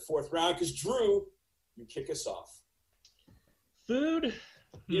that in the 4th round because, Drew, you kick us off. Food?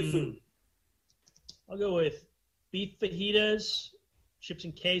 Food. I'll go with beef fajitas, chips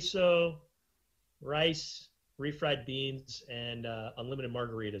and queso, rice, refried beans, and unlimited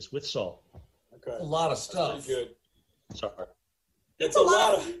margaritas with salt. Okay. A lot of stuff. That's pretty good. Sorry. It's a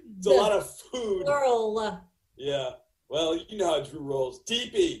lot of food. Girl. Yeah. Well, you know how Drew rolls.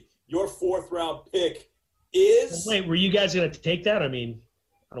 DP, your 4th round pick is. Wait, were you guys going to take that? I mean,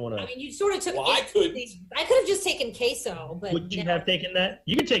 I don't want to. I mean, you sort of took. Well, I could have just taken queso, but would you have taken that?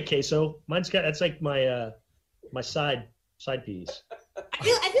 You can take queso. That's like my my side piece. I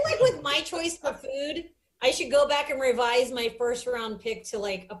feel like with my choice for food, I should go back and revise my 1st round pick to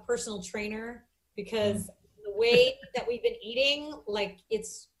like a personal trainer because the way that we've been eating, like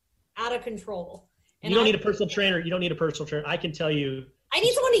it's out of control. And you don't need a personal trainer. You don't need a personal trainer. I can tell you. I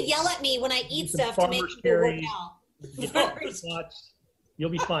need someone to yell at me when I eat stuff to make me work out. You'll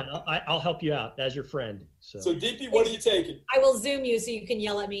be fine. I'll help you out as your friend. So DP, what are you taking? I will Zoom you so you can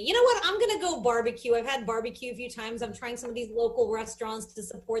yell at me. You know what? I'm going to go barbecue. I've had barbecue a few times. I'm trying some of these local restaurants to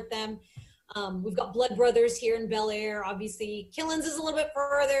support them. We've got Blood Brothers here in Bel Air. Obviously, Killen's is a little bit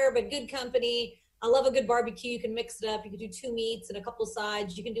further, but good company. I love a good barbecue. You can mix it up. You can do 2 meats and a couple of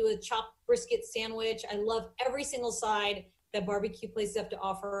sides. You can do a chopped brisket sandwich. I love every single side that barbecue places have to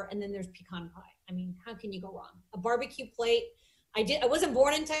offer. And then there's pecan pie. I mean, how can you go wrong? A barbecue plate. I wasn't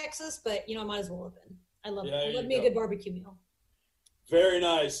born in Texas, but I might as well have been. I love me a good barbecue meal. Very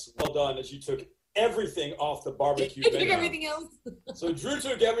nice. Well done, as you took everything off the barbecue menu. Took everything else. So Drew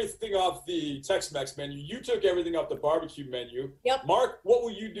took everything off the Tex-Mex menu. You took everything off the barbecue menu. Yep. Mark, what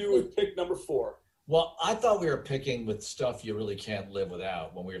will you do with pick number 4? Well, I thought we were picking with stuff you really can't live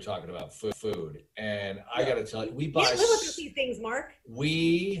without when we were talking about food. And I got to tell you, we buy. You can't live without these things, Mark.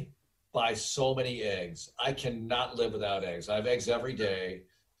 We buy so many eggs. I cannot live without eggs. I have eggs every day.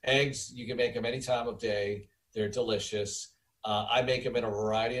 Eggs, you can make them any time of day. They're delicious. I make them in a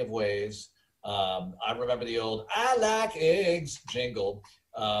variety of ways. I remember the old "I like eggs" jingle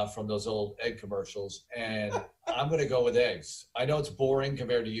from those old egg commercials, and I'm going to go with eggs. I know it's boring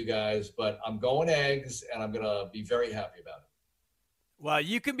compared to you guys, but I'm going eggs, and I'm going to be very happy about it. Well,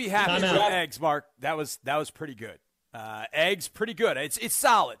 you can be happy with eggs, Mark. That was pretty good. Eggs, pretty good. It's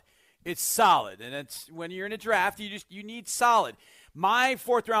solid. It's solid, and it's when you're in a draft, you need solid. My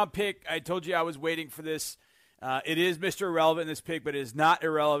 4th round pick, I told you I was waiting for this. It is Mr. Irrelevant in this pick, but it is not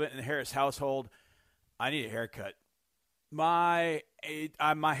irrelevant in the Harris household. I need a haircut. My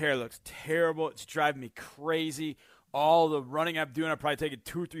hair looks terrible. It's driving me crazy. All the running I'm doing, I'm probably taking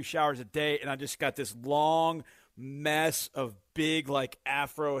 2 or 3 showers a day, and I just got this long mess of big, like,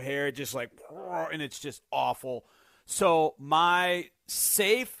 afro hair, just like, and it's just awful. So my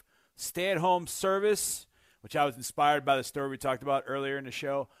safe stay-at-home service, which I was inspired by the story we talked about earlier in the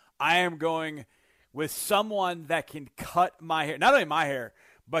show, I am going with someone that can cut my hair, not only my hair,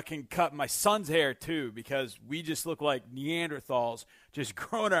 but can cut my son's hair too, because we just look like Neanderthals just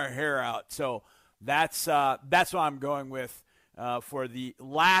growing our hair out. So that's what I'm going with for the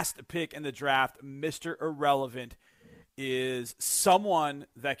last pick in the draft. Mr. Irrelevant is someone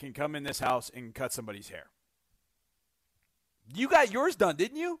that can come in this house and cut somebody's hair. You got yours done,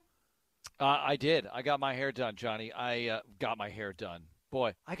 didn't you? I did. I got my hair done, Johnny. I got my hair done.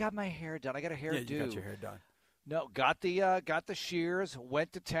 Boy, I got my hair done. I got a hairdo. Yeah, you got your hair done. No, got the shears,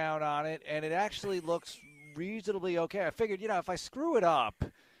 went to town on it, and it actually looks reasonably okay. I figured, if I screw it up,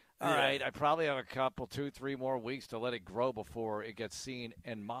 all right, I probably have a couple, 2-3 more weeks to let it grow before it gets seen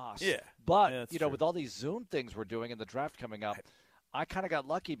en masse. Yeah. But, with all these Zoom things we're doing and the draft coming up, I kind of got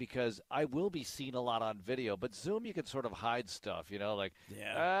lucky because I will be seen a lot on video. But Zoom, you can sort of hide stuff, you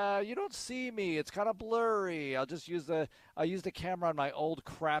don't see me. It's kind of blurry. I'll use the camera on my old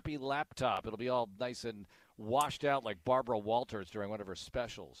crappy laptop. It'll be all nice and washed out like Barbara Walters during one of her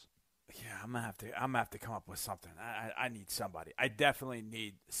specials. Yeah, I'm gonna have to come up with something. I need somebody. I definitely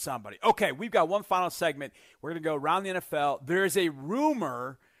need somebody. Okay, we've got one final segment. We're gonna go around the NFL. There's a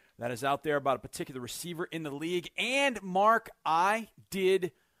rumor that is out there about a particular receiver in the league. And Mark, I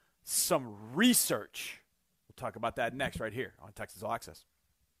did some research. We'll talk about that next, right here on Texas All Access.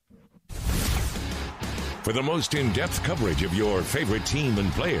 For the most in-depth coverage of your favorite team and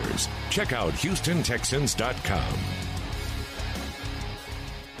players, check out HoustonTexans.com.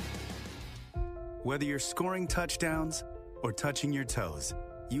 Whether you're scoring touchdowns or touching your toes,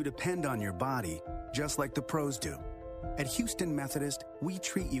 you depend on your body just like the pros do. At Houston Methodist, we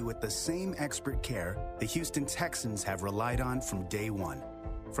treat you with the same expert care the Houston Texans have relied on from day one.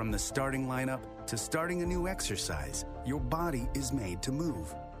 From the starting lineup to starting a new exercise, your body is made to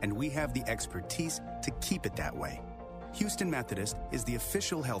move, and we have the expertise to keep it that way. Houston Methodist is the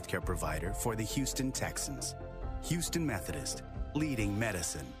official healthcare provider for the Houston Texans. Houston Methodist, leading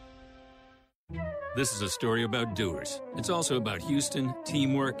medicine. This is a story about doers. It's also about Houston,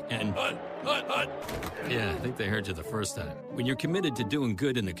 teamwork, and... Yeah, I think they heard you the first time. When you're committed to doing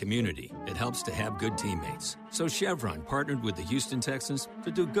good in the community, it helps to have good teammates. So Chevron partnered with the Houston Texans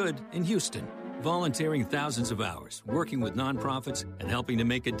to do good in Houston, volunteering thousands of hours, working with nonprofits, and helping to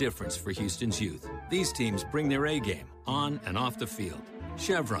make a difference for Houston's youth. These teams bring their A-game on and off the field.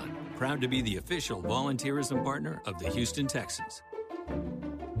 Chevron, proud to be the official volunteerism partner of the Houston Texans.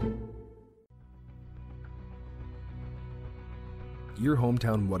 Your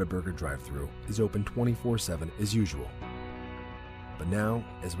hometown Whataburger drive-thru is open 24/7 as usual. But now,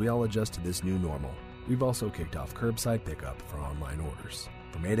 as we all adjust to this new normal, we've also kicked off curbside pickup for online orders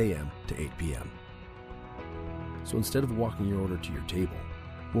from 8 a.m. to 8 p.m. So instead of walking your order to your table,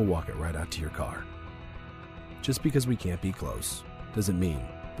 we'll walk it right out to your car. Just because we can't be close doesn't mean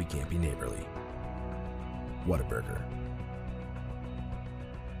we can't be neighborly. Whataburger.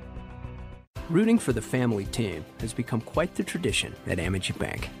 Rooting for the family team has become quite the tradition at Amegy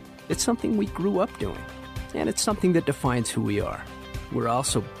Bank. It's something we grew up doing, and it's something that defines who we are. We're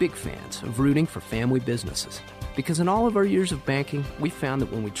also big fans of rooting for family businesses, because in all of our years of banking, we found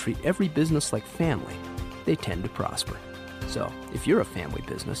that when we treat every business like family, they tend to prosper. So, if you're a family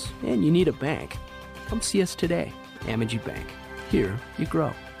business and you need a bank, come see us today. Amegy Bank. Here you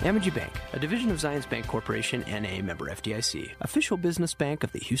grow. Amegy Bank, a division of Zions Bank Corporation, N.A., member FDIC. Official business bank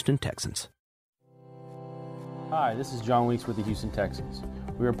of the Houston Texans. Hi, this is John Weeks with the Houston Texans.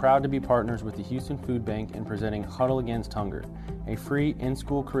 We are proud to be partners with the Houston Food Bank in presenting Huddle Against Hunger, a free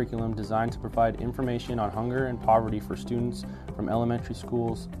in-school curriculum designed to provide information on hunger and poverty for students from elementary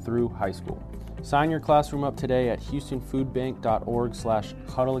schools through high school. Sign your classroom up today at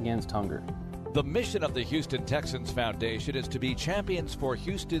houstonfoodbank.org/huddleagainsthunger. The mission of the Houston Texans Foundation is to be champions for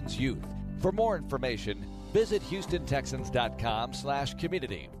Houston's youth. For more information, visit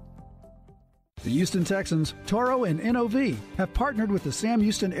HoustonTexans.com/community. The Houston Texans, Toro, and NOV have partnered with the Sam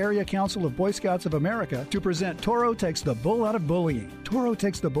Houston Area Council of Boy Scouts of America to present Toro Takes the Bull Out of Bullying. Toro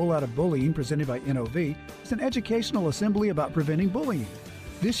Takes the Bull Out of Bullying, presented by NOV, is an educational assembly about preventing bullying.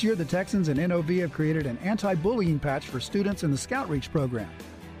 This year, the Texans and NOV have created an anti-bullying patch for students in the Scout Reach program.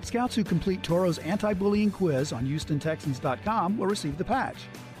 Scouts who complete Toro's anti-bullying quiz on HoustonTexans.com will receive the patch.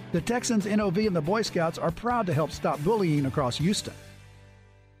 The Texans, NOV, and the Boy Scouts are proud to help stop bullying across Houston.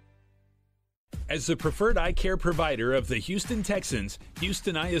 As the preferred eye care provider of the Houston Texans,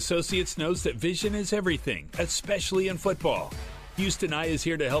 Houston Eye Associates knows that vision is everything, especially in football. Houston Eye is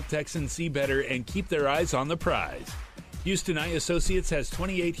here to help Texans see better and keep their eyes on the prize. Houston Eye Associates has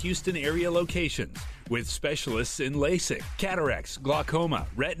 28 Houston area locations with specialists in LASIK, cataracts, glaucoma,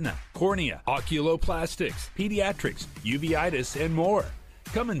 retina, cornea, oculoplastics, pediatrics, uveitis, and more.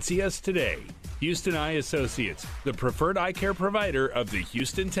 Come and see us today. Houston Eye Associates, the preferred eye care provider of the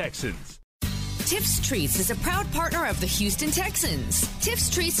Houston Texans. Tiff's Treats is a proud partner of the Houston Texans. Tiff's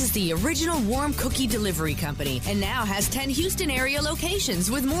Treats is the original warm cookie delivery company and now has 10 Houston area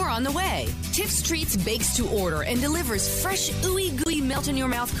locations with more on the way. Tiff's Treats bakes to order and delivers fresh, ooey gooey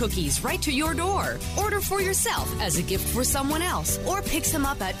melt-in-your-mouth cookies right to your door. Order for yourself as a gift for someone else or picks them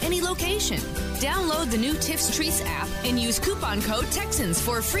up at any location. Download the new Tiff's Treats app and use coupon code Texans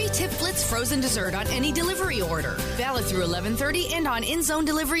for a free Tiff Blitz frozen dessert on any delivery order. Valid through 11/30 and on in-zone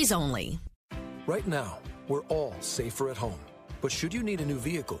deliveries only. Right now, we're all safer at home. But should you need a new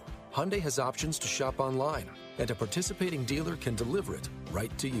vehicle, Hyundai has options to shop online, and a participating dealer can deliver it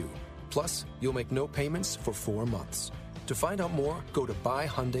right to you. Plus, you'll make no payments for 4 months. To find out more, go to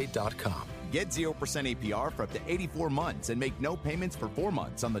buyhyundai.com. Get 0% APR for up to 84 months and make no payments for 4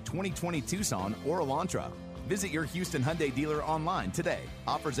 months on the 2020 Tucson or Elantra. Visit your Houston Hyundai dealer online today.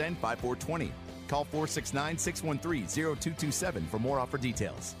 Offers end 5/4/20. Call 469-613-0227 for more offer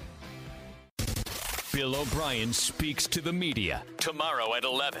details. Bill O'Brien speaks to the media tomorrow at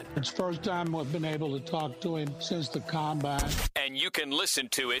 11. It's the first time we've been able to talk to him since the combine. And you can listen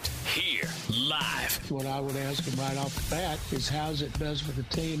to it here, live. What I would ask him right off the bat is how's it best for the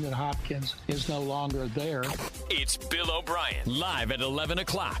team that Hopkins is no longer there? It's Bill O'Brien, live at 11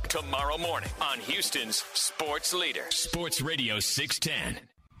 o'clock tomorrow morning on Houston's Sports Leader, Sports Radio 610.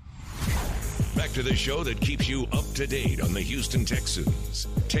 Back to the show that keeps you up to date on the Houston Texans.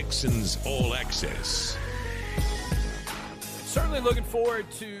 Texans All Access. Certainly looking forward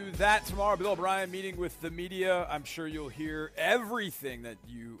to that tomorrow. Bill O'Brien meeting with the media. I'm sure you'll hear everything that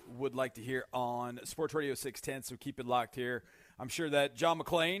you would like to hear on Sports Radio 610, so keep it locked here. I'm sure that John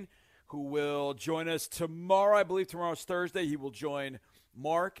McClain, who will join us tomorrow, I believe tomorrow's Thursday, he will join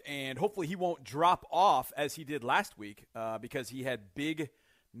Mark, and hopefully he won't drop off as he did last week because he had big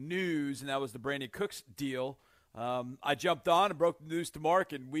news, and that was the Brandon Cooks deal. I jumped on and broke the news to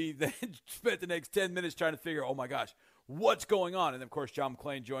Mark, and we then spent the next 10 minutes trying to figure, oh my gosh, what's going on? And of course, John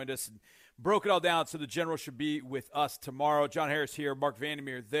McClain joined us and broke it all down. So the general should be with us tomorrow. John Harris here, Mark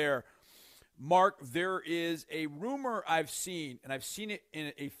Vandermeer there. Mark, there is a rumor I've seen, and I've seen it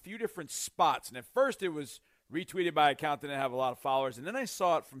in a few different spots. And at first it was retweeted by an account that didn't have a lot of followers, and then I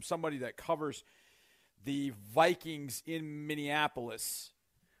saw it from somebody that covers the Vikings in Minneapolis,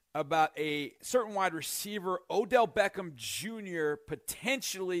 about a certain wide receiver, Odell Beckham Jr.,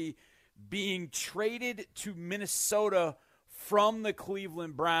 potentially being traded to Minnesota from the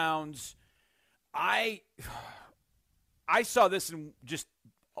Cleveland Browns. I saw this and just,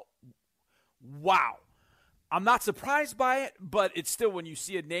 wow. I'm not surprised by it, but it's still, when you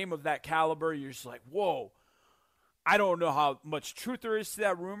see a name of that caliber, you're just like, whoa. I don't know how much truth there is to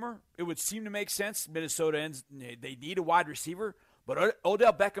that rumor. It would seem to make sense. Minnesota they need a wide receiver. But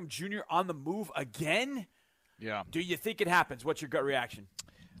Odell Beckham Jr. on the move again? Yeah. Do you think it happens? What's your gut reaction?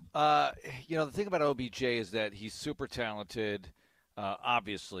 The thing about OBJ is that he's super talented,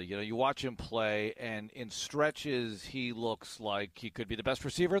 obviously. You watch him play, and in stretches he looks like he could be the best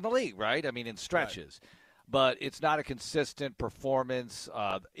receiver in the league, right? I mean, in stretches. Right. But it's not a consistent performance.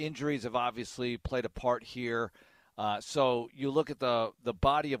 Injuries have obviously played a part here. So you look at the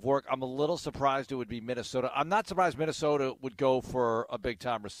body of work. I'm a little surprised it would be Minnesota. I'm not surprised Minnesota would go for a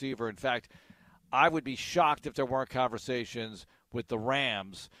big-time receiver. In fact, I would be shocked if there weren't conversations with the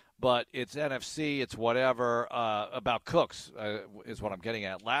Rams. But it's NFC, it's whatever. About Cooks is what I'm getting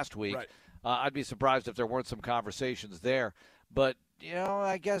at last week. Right. I'd be surprised if there weren't some conversations there. But,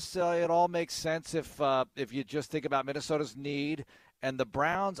 I guess it all makes sense if you just think about Minnesota's need. And the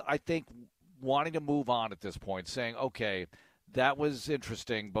Browns, I think, wanting to move on at this point, saying, okay, that was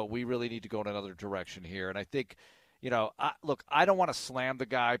interesting, but we really need to go in another direction here. And I think, I don't want to slam the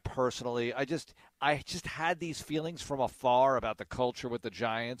guy personally. I just had these feelings from afar about the culture with the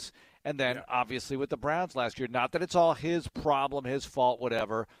Giants, and then obviously with the Browns last year. Not that it's all his problem, his fault,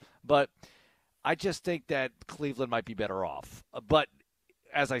 whatever, but I just think that Cleveland might be better off. But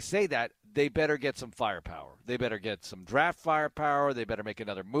as I say that, they better get some firepower. They better get some draft firepower. They better make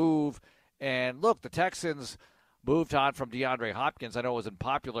another move. And look, the Texans moved on from DeAndre Hopkins. I know it wasn't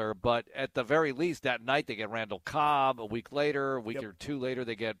popular, but at the very least that night they get Randall Cobb. A week later, a week or two later,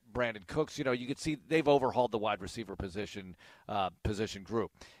 they get Brandon Cooks. You can see they've overhauled the wide receiver position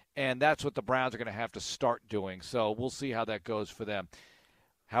group. And that's what the Browns are going to have to start doing. So we'll see how that goes for them.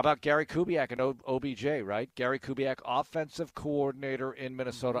 How about Gary Kubiak and OBJ, right? Gary Kubiak, offensive coordinator in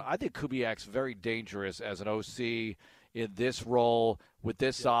Minnesota. I think Kubiak's very dangerous as an OC in this role with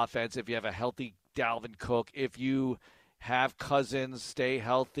this offense. If you have a healthy Dalvin Cook, if you have Cousins stay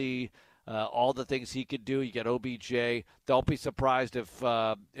healthy, all the things he could do, you get OBJ. Don't be surprised if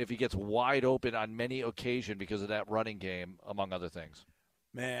he gets wide open on many occasions because of that running game, among other things.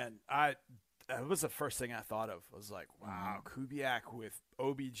 Man, that was the first thing I thought of. I was like, wow, Kubiak with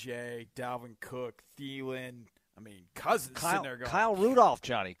OBJ, Dalvin Cook, Thielen. I mean, Cousins sitting there going. Kyle Rudolph,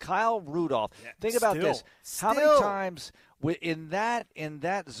 Johnny. Kyle Rudolph. Yeah, Think about this. How many times in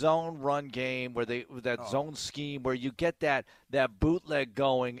that zone run game where zone scheme where you get that bootleg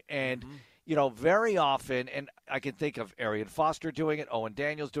going and very often, and I can think of Arian Foster doing it, Owen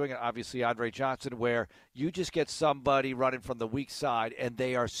Daniels doing it, obviously Andre Johnson, where you just get somebody running from the weak side and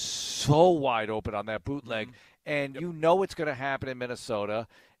they are so wide open on that bootleg, and you know it's going to happen in Minnesota.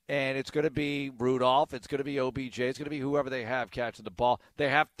 And it's going to be Rudolph. It's going to be OBJ. It's going to be whoever they have catching the ball. They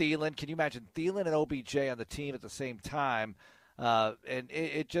have Thielen. Can you imagine Thielen and OBJ on the team at the same time? And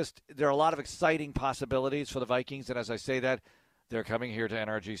there are a lot of exciting possibilities for the Vikings. And as I say that, they're coming here to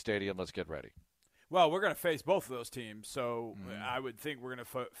NRG Stadium. Let's get ready. Well, we're going to face both of those teams, so I would think we're going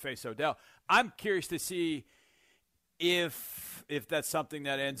to face Odell. I'm curious to see if that's something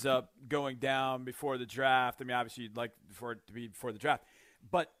that ends up going down before the draft. I mean, obviously you'd like for it to be before the draft.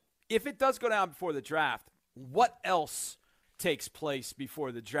 But if it does go down before the draft, what else takes place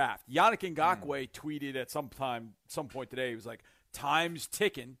before the draft? Yannick Ngakoue tweeted at some point today. He was like, "Time's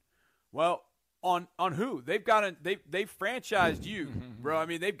ticking." Well, on who? They've franchised you, bro. I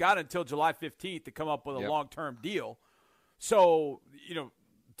mean, they've got until July 15th to come up with a long-term deal. So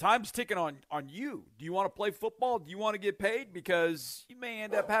time's ticking on you. Do you want to play football? Do you want to get paid? Because you may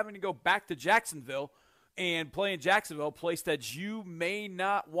end up having to go back to Jacksonville and play in Jacksonville, a place that you may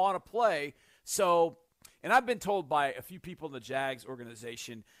not want to play. So, and I've been told by a few people in the Jags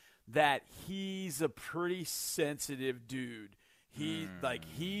organization that he's a pretty sensitive dude.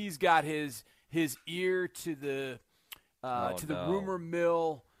 He's got his ear to the rumor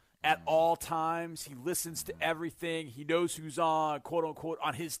mill at all times. He listens to everything. He knows who's on, quote unquote,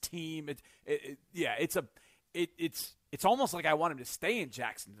 on his team. It's almost like I want him to stay in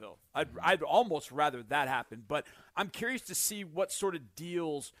Jacksonville. I'd almost rather that happen. But I'm curious to see what sort of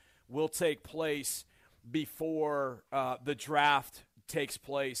deals will take place before the draft takes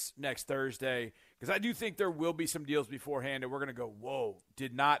place next Thursday, because I do think there will be some deals beforehand, and we're going to go, whoa,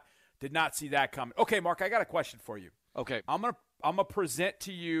 did not see that coming. Okay, Mark, I got a question for you. Okay. I'm gonna present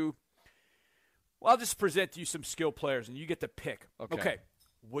to you. Well, I'll just present to you some skill players, and you get to pick. Okay.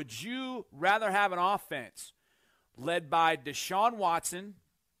 Would you rather have an offense led by Deshaun Watson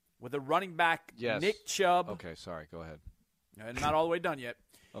with a running back, Nick Chubb? Okay, sorry. Go ahead. And not all the way done yet.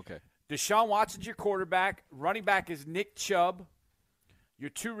 Okay. Deshaun Watson's your quarterback. Running back is Nick Chubb. Your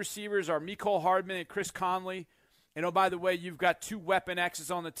two receivers are Mecole Hardman and Chris Conley. And, oh, by the way, you've got two weapon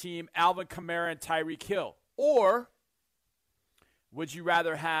X's on the team, Alvin Kamara and Tyreek Hill. Or would you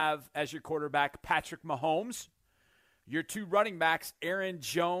rather have as your quarterback Patrick Mahomes, your two running backs, Aaron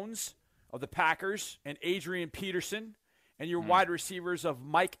Jones of the Packers and Adrian Peterson, and your wide receivers of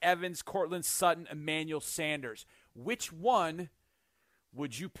Mike Evans, Cortland Sutton, Emmanuel Sanders? Which one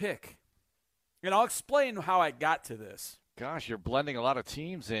would you pick? And I'll explain how I got to this. Gosh, you're blending a lot of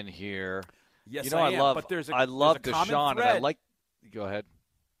teams in here. Yes, I am. But I love Deshaun, and I like. Go ahead.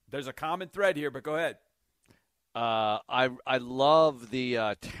 There's a common thread here, but go ahead. I love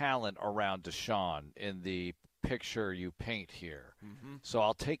the talent around Deshaun in the picture you paint here. Mm-hmm. So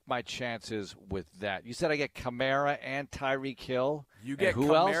I'll take my chances with that. You said I get Kamara and Tyreek Hill. You get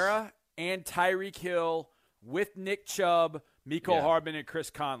Kamara and Tyreek Hill with Nick Chubb, Mecole Hardman, and Chris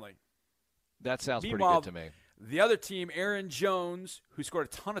Conley. That sounds pretty good to me. The other team, Aaron Jones, who scored a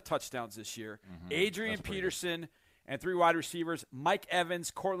ton of touchdowns this year, Adrian Peterson, and three wide receivers, Mike Evans,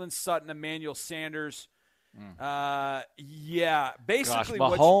 Cortland Sutton, Emmanuel Sanders. Basically. Gosh,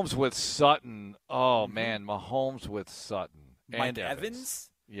 Mahomes with Sutton. Oh, man, Mahomes with Sutton. Mike Evans?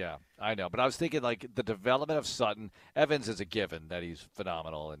 Yeah, I know. But I was thinking, like, the development of Sutton. Evans is a given that he's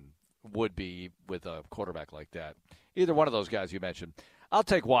phenomenal and would be with a quarterback like that. Either one of those guys you mentioned. I'll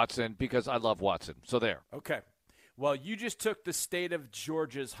take Watson because I love Watson. So there. Okay. Well, you just took the state of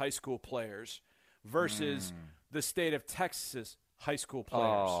Georgia's high school players versus the state of Texas high school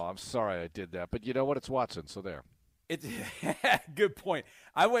players. Oh, I'm sorry I did that. But you know what? It's Watson, so there. It's good point.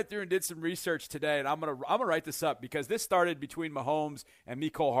 I went through and did some research today, and I'm gonna write this up because this started between Mahomes and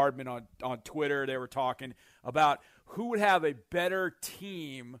Mecole Hardman on Twitter. They were talking about who would have a better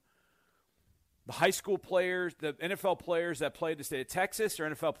team, the high school players, the NFL players that played in the state of Texas, or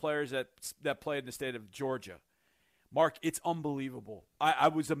NFL players that played in the state of Georgia. Mark, it's unbelievable. I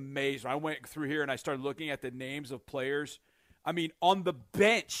was amazed. I went through here and I started looking at the names of players. I mean, on the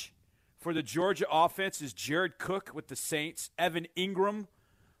bench for the Georgia offense is Jared Cook with the Saints, Evan Ingram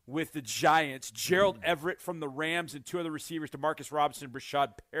with the Giants, Gerald Everett from the Rams, and two other receivers, DeMarcus Robinson, Rashad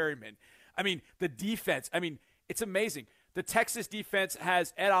Perryman. I mean, the defense, it's amazing. The Texas defense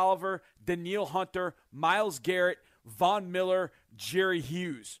has Ed Oliver, Danielle Hunter, Myles Garrett, Von Miller, Jerry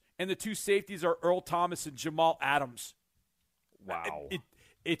Hughes. And the two safeties are Earl Thomas and Jamal Adams. Wow.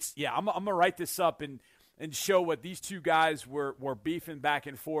 I'm going to write this up and show what these two guys were beefing back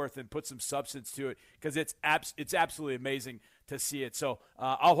and forth and put some substance to it, because it's absolutely amazing to see it. So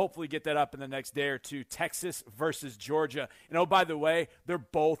I'll hopefully get that up in the next day or two. Texas versus Georgia. And, oh, by the way, they're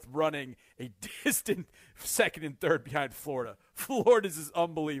both running a distant second and third behind Florida. Florida's is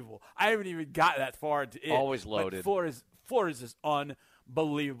unbelievable. I haven't even got that far into it. Always loaded. Florida's is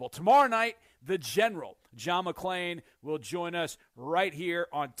unbelievable. Tomorrow night, the General, John McClain, will join us right here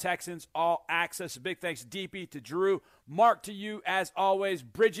on Texans All Access. A big thanks to DP, to Drew, Mark, to you as always.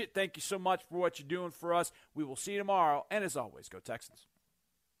 Bridget, thank you so much for what you're doing for us. We will see you tomorrow. And as always, go Texans.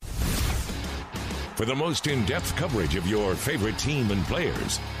 For the most in-depth coverage of your favorite team and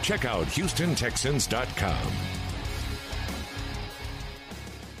players, check out HoustonTexans.com.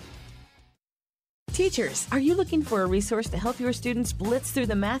 Teachers, are you looking for a resource to help your students blitz through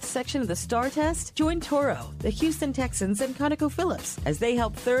the math section of the STAR test? Join Toro, the Houston Texans, and ConocoPhillips as they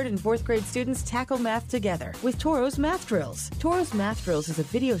help 3rd and 4th grade students tackle math together with Toro's Math Drills. Toro's Math Drills is a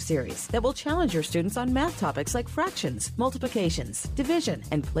video series that will challenge your students on math topics like fractions, multiplications, division,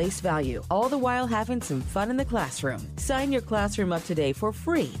 and place value, all the while having some fun in the classroom. Sign your classroom up today for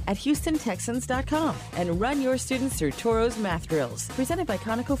free at HoustonTexans.com and run your students through Toro's Math Drills. Presented by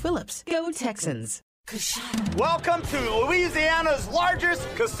ConocoPhillips. Go Texans! Welcome to Louisiana's largest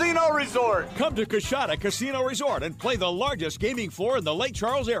casino resort. Come to Coshada Casino Resort and play the largest gaming floor in the Lake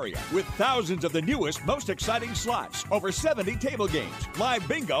Charles area with thousands of the newest, most exciting slots, over 70 table games, live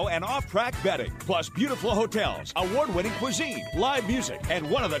bingo and off-track betting, plus beautiful hotels, award-winning cuisine, live music, and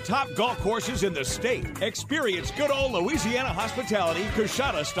one of the top golf courses in the state. Experience good old Louisiana hospitality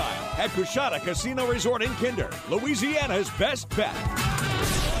Coshada style at Coshada Casino Resort in Kinder, Louisiana's best bet.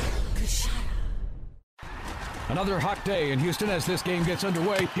 Another hot day in Houston as this game gets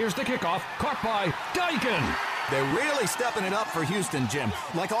underway. Here's the kickoff, caught by Daikin. They're really stepping it up for Houston, Jim.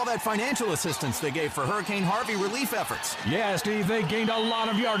 Like all that financial assistance they gave for Hurricane Harvey relief efforts. Yeah, Steve, they gained a lot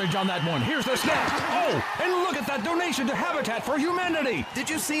of yardage on that one. Here's the snap. Oh, and look at that donation to Habitat for Humanity. Did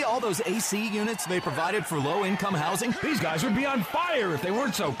you see all those AC units they provided for low-income housing? These guys would be on fire if they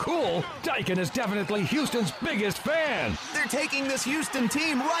weren't so cool. Daikin is definitely Houston's biggest fan. They're taking this Houston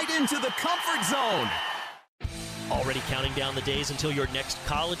team right into the comfort zone. Already counting down the days until your next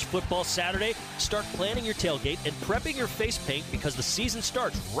college football Saturday? Start planning your tailgate and prepping your face paint, because the season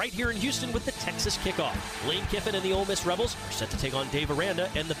starts right here in Houston with the Texas Kickoff. Lane Kiffin and the Ole Miss Rebels are set to take on Dave Aranda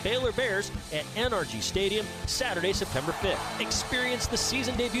and the Baylor Bears at NRG Stadium Saturday, September 5th. Experience the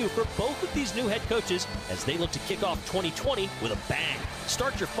season debut for both of these new head coaches as they look to kick off 2020 with a bang.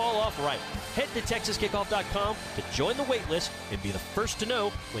 Start your fall off right. Head to TexasKickoff.com to join the wait list and be the first to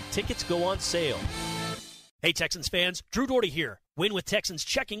know when tickets go on sale. Hey Texans fans, Drew Doherty here. Win with Texans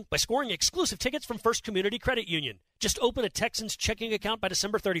checking by scoring exclusive tickets from First Community Credit Union. Just open a Texans checking account by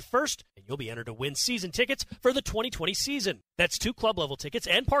December 31st, and you'll be entered to win season tickets for the 2020 season. That's 2 club-level tickets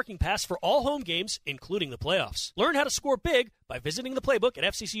and parking pass for all home games, including the playoffs. Learn how to score big by visiting the playbook at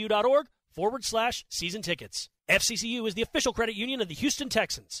fccu.org/season tickets. FCCU is the official credit union of the Houston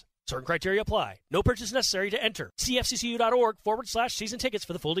Texans. Certain criteria apply. No purchase necessary to enter. See fccu.org/season tickets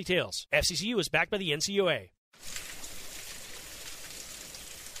for the full details. FCCU is backed by the NCUA.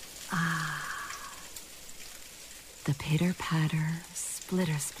 The pitter-patter,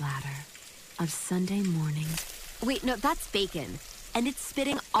 splitter-splatter of Sunday mornings. Wait, no, that's bacon. And it's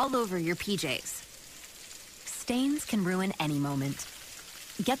spitting all over your PJs. Stains can ruin any moment.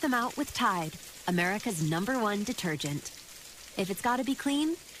 Get them out with Tide, America's #1 detergent. If it's gotta be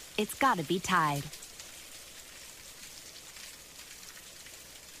clean, it's gotta be Tide.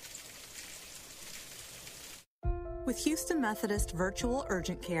 With Houston Methodist Virtual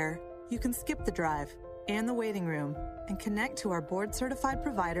Urgent Care, you can skip the drive and the waiting room and connect to our board-certified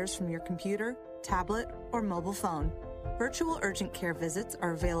providers from your computer, tablet, or mobile phone. Virtual Urgent Care visits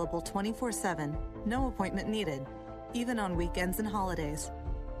are available 24/7, no appointment needed, even on weekends and holidays.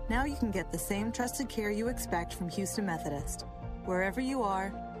 Now you can get the same trusted care you expect from Houston Methodist, wherever you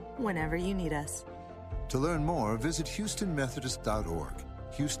are, whenever you need us. To learn more, visit HoustonMethodist.org.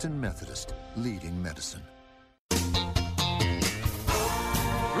 Houston Methodist, leading medicine. Blue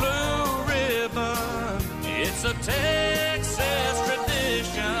Ribbon, it's a Texas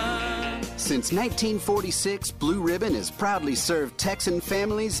tradition. Since 1946, Blue Ribbon has proudly served Texan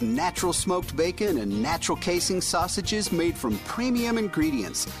families natural smoked bacon and natural casing sausages made from premium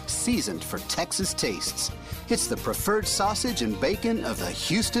ingredients, seasoned for Texas tastes. It's the preferred sausage and bacon of the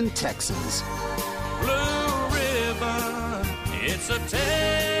Houston Texans. Blue Ribbon. a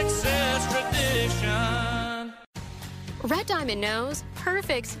Texas tradition. Red Diamond knows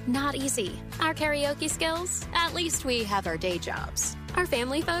perfect's not easy. Our karaoke skills? At least we have our day jobs. Our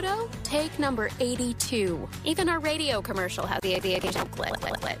family photo? Take number 82. Even our radio commercial has the occasional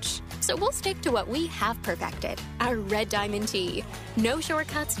glitch. So we'll stick to what we have perfected. Our Red Diamond tea. No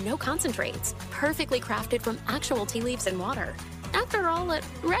shortcuts, no concentrates. Perfectly crafted from actual tea leaves and water. After all, at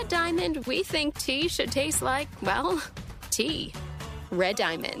Red Diamond, we think tea should taste like, well, tea. Red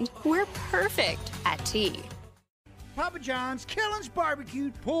Diamond. We're perfect at tea. Papa John's Killen's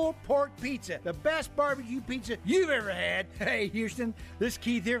Barbecued Pulled Pork Pizza. The best barbecue pizza you've ever had. Hey, Houston, this is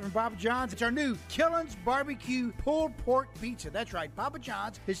Keith here from Papa John's. It's our new Killen's Barbecue Pulled Pork Pizza. That's right, Papa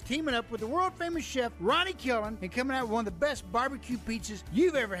John's is teaming up with the world-famous chef Ronnie Killen and coming out with one of the best barbecue pizzas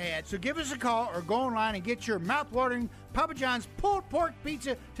you've ever had. So give us a call or go online and get your mouth-watering Papa John's Pulled Pork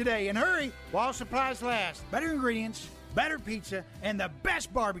Pizza today. And hurry while supplies last. Better ingredients, better pizza, and the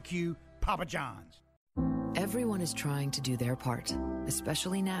best barbecue, Papa John's. Everyone is trying to do their part,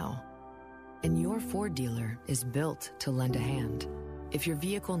 especially now. And your Ford dealer is built to lend a hand. If your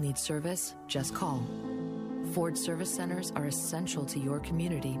vehicle needs service, just call. Ford service centers are essential to your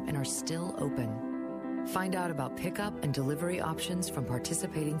community and are still open. Find out about pickup and delivery options from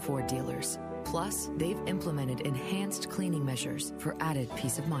participating Ford dealers. Plus, they've implemented enhanced cleaning measures for added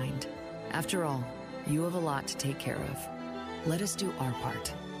peace of mind. After all, you have a lot to take care of. Let us do our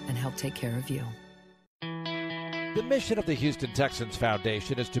part and help take care of you. The mission of the Houston Texans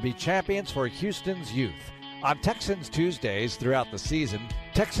Foundation is to be champions for Houston's youth. On Texans Tuesdays throughout the season,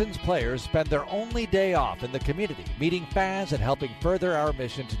 Texans players spend their only day off in the community, meeting fans and helping further our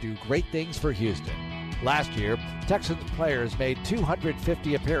mission to do great things for Houston. Last year, Texans players made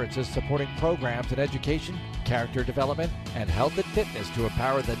 250 appearances supporting programs in education, character development, and health and fitness to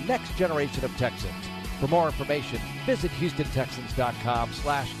empower the next generation of Texans. For more information, visit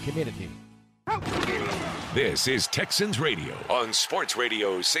HoustonTexans.com/community. This is Texans Radio on Sports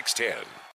Radio 610.